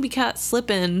 I wouldn't be caught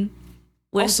slipping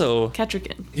with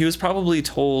Kettricken. He was probably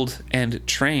told and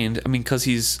trained, because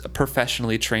he's a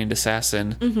professionally trained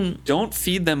assassin, don't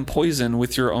feed them poison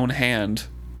with your own hand.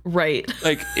 Right.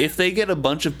 Like, if they get a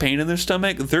bunch of pain in their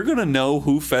stomach, they're going to know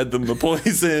who fed them the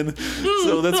poison.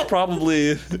 So that's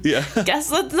probably, Guess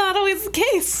that's not always the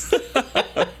case.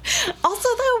 Also,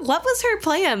 though, what was her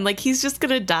plan? Like, he's just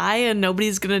going to die and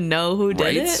nobody's going to know who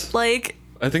did it? Like,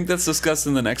 I think that's discussed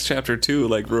in the next chapter, too.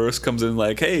 Like, Rurisk comes in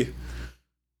like, hey,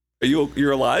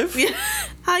 you're alive? Yeah.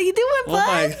 How you doing,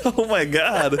 bud? Oh my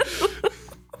God.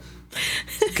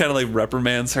 Kind of like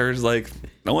reprimands her. Like,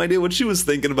 no idea what she was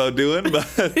thinking about doing, but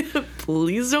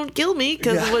please don't kill me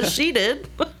because of what she did.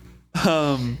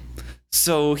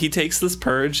 So he takes this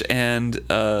purge and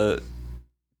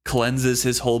cleanses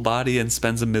his whole body and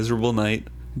spends a miserable night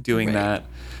doing that.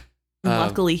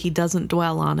 Luckily, he doesn't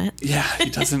dwell on it. Yeah, he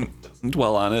doesn't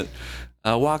dwell on it.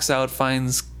 Walks out,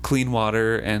 finds clean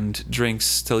water, and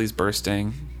drinks till he's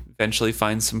bursting. eventually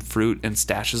finds some fruit and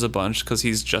stashes a bunch because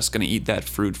he's just going to eat that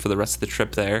fruit for the rest of the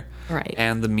trip there. Right.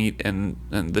 And the meat and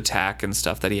the tack and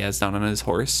stuff that he has down on his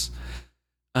horse.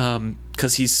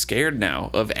 Because he's scared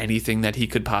now of anything that he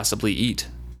could possibly eat.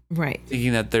 Right.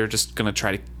 Thinking that they're just going to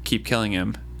try to keep killing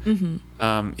him.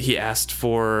 Mm-hmm.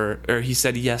 He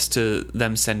said yes to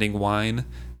them sending wine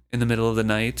in the middle of the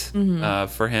night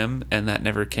for him, and that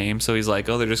never came. So he's like,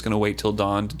 oh, they're just going to wait till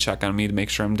dawn to check on me to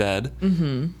make sure I'm dead.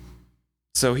 Mm-hmm.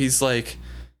 So he's like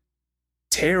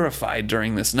terrified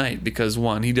during this night because,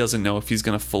 one, he doesn't know if he's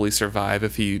going to fully survive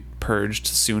if he purged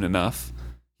soon enough.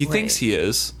 He thinks he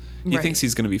is. He thinks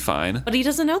he's going to be fine. But he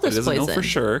doesn't know this poison. He doesn't know for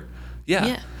sure.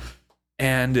 Yeah.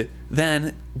 And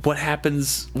then what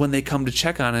happens when they come to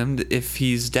check on him, if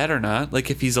he's dead or not? Like,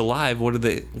 if he's alive, what are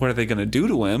they going to do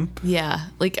to him? Yeah.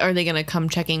 Like, are they going to come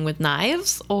checking with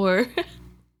knives or?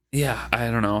 Yeah,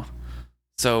 I don't know.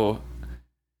 So,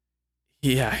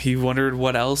 yeah, he wondered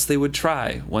what else they would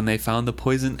try when they found the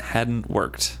poison hadn't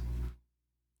worked.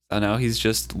 So now he's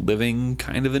just living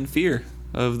kind of in fear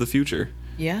of the future.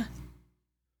 Yeah.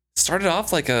 Started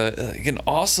off like an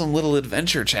awesome little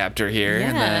adventure chapter here,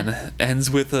 and then ends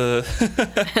with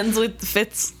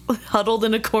Fitz huddled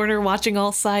in a corner watching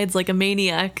all sides like a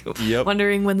maniac,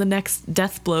 wondering when the next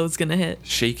death blow is gonna hit.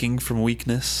 Shaking from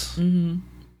weakness. Mm-hmm.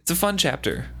 It's a fun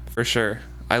chapter for sure.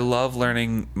 I love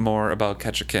learning more about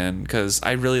Ketchikan because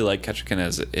I really like Ketchikan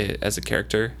as a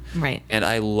character, right? And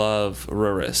I love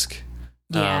Rurisk.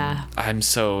 Yeah, I'm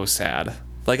so sad.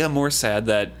 Like, I'm more sad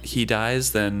that he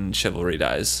dies than Chivalry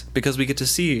dies because we get to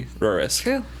see Rurisk.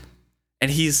 True.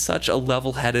 And he's such a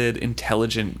level-headed,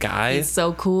 intelligent guy. He's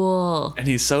so cool. And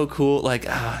he's so cool. Like,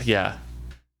 yeah.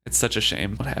 It's such a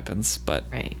shame what happens, but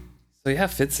right. So yeah,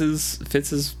 Fitz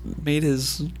has made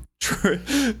his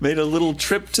made a little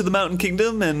trip to the Mountain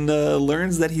Kingdom and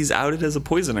learns that he's outed as a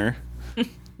poisoner.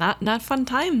 Not fun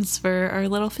times for our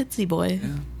little Fitzy boy.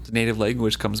 Yeah. The native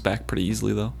language comes back pretty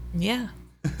easily though. Yeah.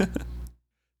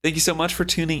 Thank you so much for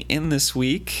tuning in this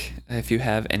week. If you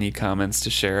have any comments to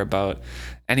share about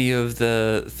any of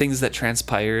the things that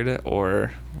transpired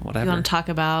or whatever. You want to talk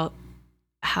about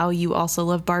how you also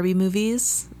love Barbie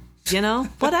movies? You know,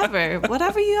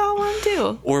 whatever you all want to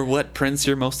do. Or what prince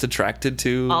you're most attracted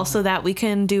to. Also that we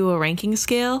can do a ranking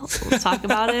scale. Let's talk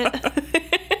about it.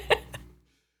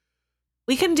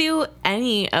 We can do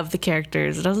any of the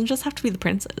characters. It doesn't just have to be the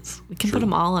princes. We can put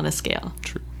them all on a scale.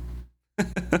 True.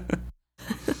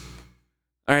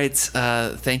 All right.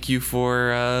 Thank you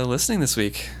for listening this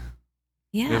week.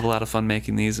 Yeah. We have a lot of fun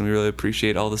making these, and we really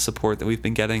appreciate all the support that we've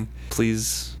been getting.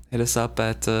 Please hit us up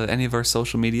at any of our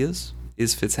social medias,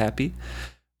 isfitzhappy,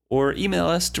 or email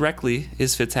us directly,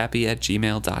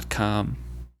 isfitzhappy@gmail.com.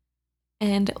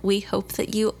 And we hope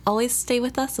that you always stay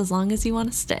with us as long as you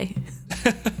want to stay.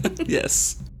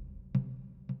 Yes.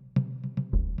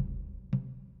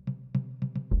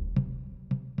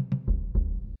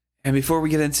 And before we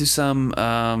get into some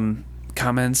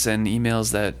comments and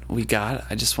emails that we got,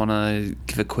 I just want to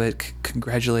give a quick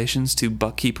congratulations to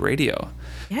Buckkeep Radio.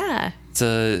 Yeah.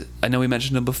 I know we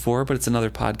mentioned it before, but it's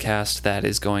another podcast that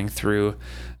is going through,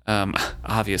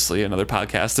 obviously, another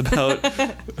podcast about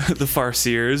the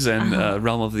Farseers and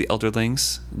Realm of the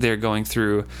Elderlings. They're going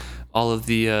through all of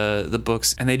the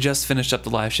books, and they just finished up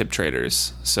the Live Ship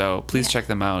Traders. So please check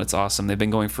them out. It's awesome. They've been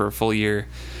going for a full year.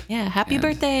 Yeah, happy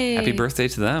birthday. Happy birthday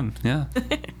to them. Yeah.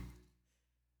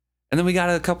 And then we got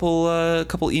a couple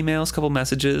emails, couple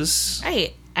messages.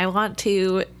 Right. I want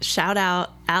to shout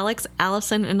out Alex,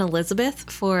 Allison, and Elizabeth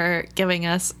for giving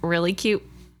us really cute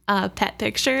pet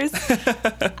pictures.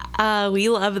 We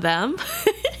love them.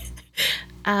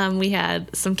 We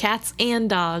had some cats and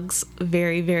dogs.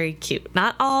 Very, very cute.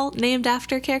 Not all named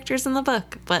after characters in the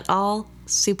book, but all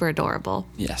super adorable.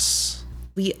 Yes.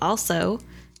 We also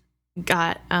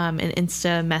got an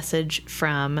Insta message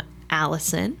from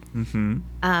Allison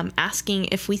asking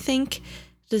if we think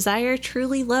Desire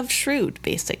truly loved Shrewd,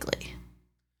 basically.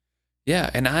 Yeah,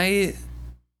 and I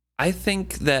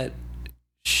think that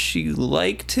she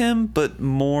liked him, but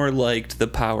more liked the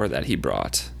power that he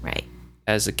brought. Right.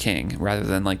 As a king, rather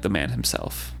than like the man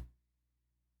himself.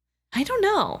 I don't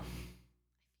know.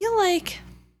 I feel like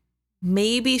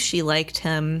maybe she liked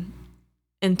him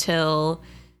until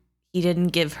he didn't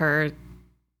give her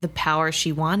the power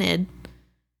she wanted.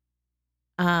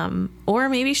 Or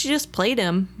maybe she just played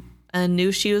him and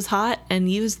knew she was hot and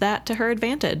used that to her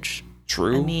advantage.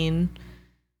 True. I mean,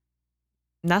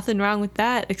 nothing wrong with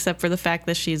that except for the fact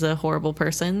that she's a horrible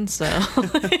person. So,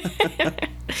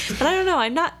 but I don't know.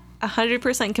 I'm not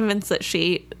 100% convinced that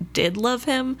she did love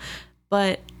him,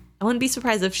 but I wouldn't be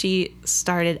surprised if she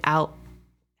started out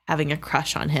having a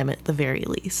crush on him at the very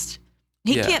least.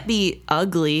 He Yeah. can't be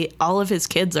ugly. All of his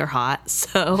kids are hot,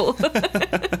 so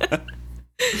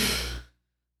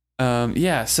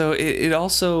Yeah, so it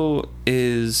also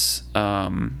is,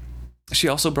 she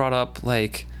also brought up,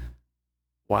 like,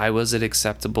 why was it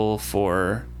acceptable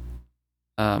for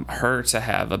her to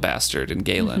have a bastard in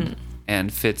Galen,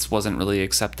 and Fitz wasn't really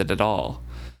accepted at all.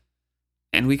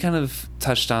 And we kind of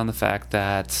touched on the fact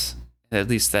that, at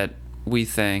least that we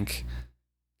think,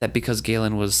 that because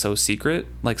Galen was so secret,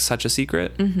 like such a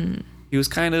secret, he was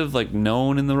kind of like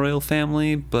known in the royal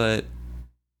family, but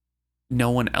no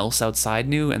one else outside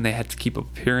knew, and they had to keep up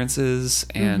appearances.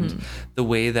 And the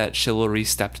way that chivalry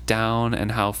stepped down,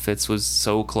 and how Fitz was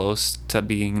so close to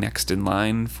being next in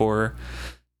line for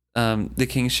the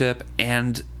kingship,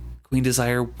 and Queen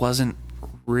Desire wasn't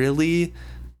really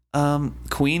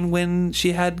queen when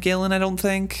she had Galen, I don't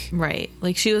think. right.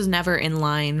 Like she was never in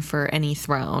line for any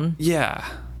throne. Yeah.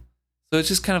 So it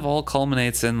just kind of all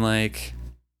culminates in, like,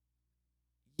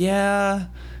 yeah,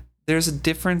 there's a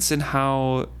difference in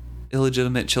how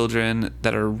illegitimate children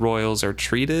that are royals are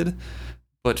treated,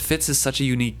 but Fitz is such a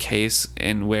unique case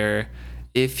in where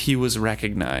if he was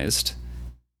recognized,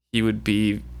 he would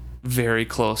be very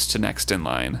close to next in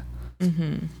line,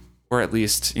 or at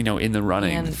least, you know, in the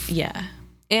running.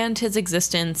 And his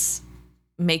existence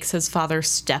makes his father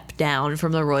step down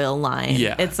from the royal line.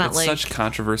 Yeah, it's not like such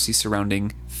controversy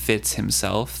surrounding Fitz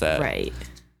himself that right.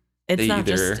 It's not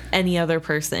just any other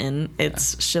person.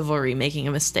 It's chivalry making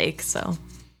a mistake. So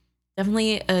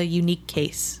definitely a unique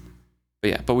case.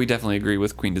 But we definitely agree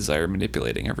with Queen Desire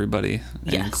manipulating everybody,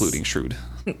 including Shrewd.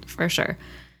 For sure.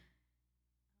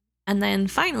 And then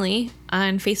finally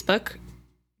on Facebook,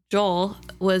 Joel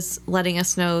was letting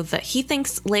us know that he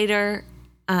thinks later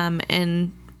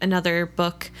in another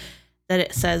book that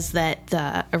it says that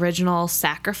the original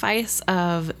sacrifice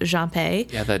of Jean-Pay,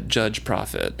 that judge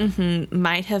prophet,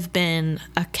 might have been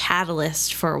a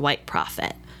catalyst for White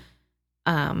Prophet,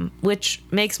 which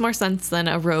makes more sense than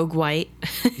a rogue White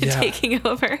taking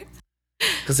over.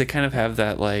 Because they kind of have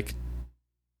that, like,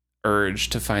 urge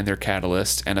to find their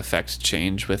catalyst and affect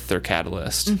change with their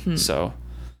catalyst. So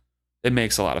it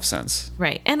makes a lot of sense.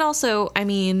 Right. And also, I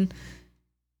mean,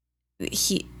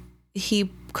 he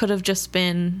could have just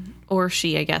been, or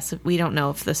she, I guess, we don't know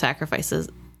if the sacrifices.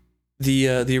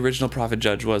 The original prophet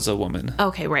judge was a woman.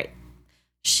 Okay, right.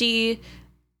 She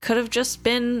could have just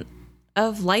been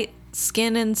of light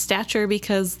skin and stature,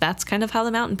 because that's kind of how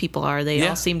the mountain people are. They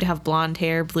all seem to have blonde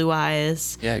hair, blue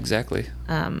eyes. Yeah, exactly.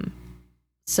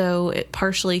 So it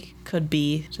partially could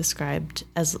be described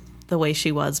as the way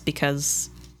she was because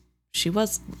she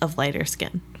was of lighter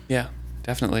skin. Yeah,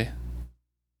 definitely.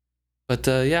 But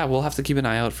we'll have to keep an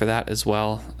eye out for that as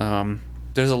well.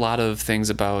 There's a lot of things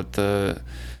about the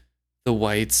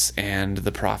Whites and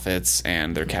the prophets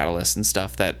and their catalysts and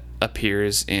stuff that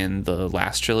appears in the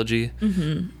last trilogy,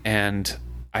 and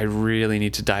I really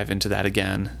need to dive into that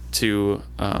again to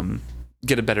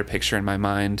get a better picture in my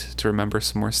mind, to remember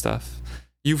some more stuff.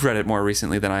 You've read it more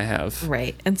recently than I have.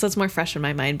 Right. And so it's more fresh in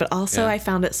my mind, but also I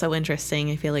found it so interesting.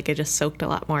 I feel like I just soaked a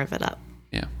lot more of it up.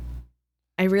 Yeah.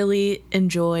 I really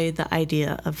enjoy the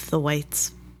idea of the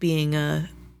Whites being a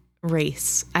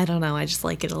race. I don't know. I just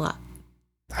like it a lot.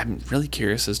 I'm really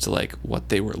curious as to, like, what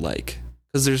they were like,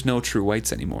 because there's no true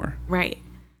Whites anymore. Right.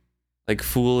 Like,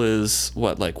 Fool is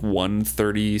what, like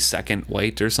 1/32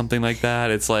 white or something like that.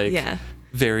 It's like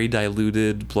very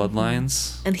diluted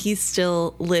bloodlines. And he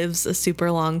still lives a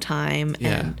super long time.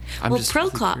 Yeah. And, I'm just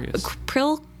Prilcop. really curious.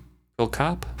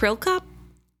 Prilcop?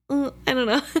 I don't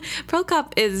know.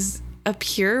 Prilcop is a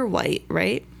pure white,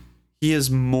 right? He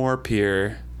is more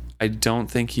pure. I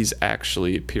don't think he's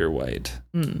actually pure white.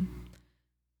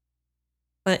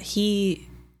 But he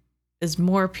is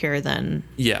more pure than...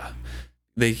 Yeah.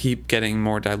 They keep getting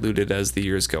more diluted as the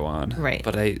years go on. Right.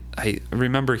 But I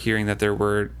remember hearing that there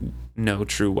were no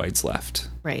true whites left.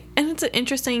 Right. And it's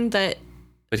interesting that...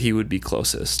 But he would be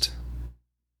closest.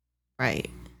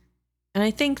 Right. And I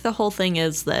think the whole thing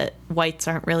is that whites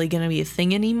aren't really going to be a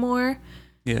thing anymore.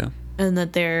 Yeah. And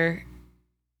that the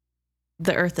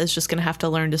earth is just going to have to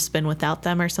learn to spin without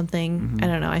them or something. I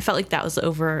don't know. I felt like that was the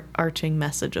overarching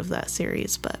message of that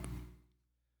series, but...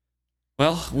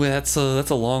 Well, that's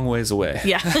a long ways away.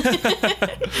 Yeah.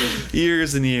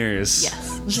 Years and years.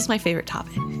 Yes. It's just my favorite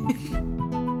topic.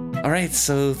 All right.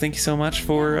 So thank you so much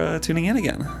for tuning in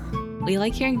again. We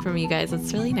like hearing from you guys.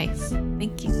 It's really nice.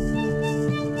 Thank you.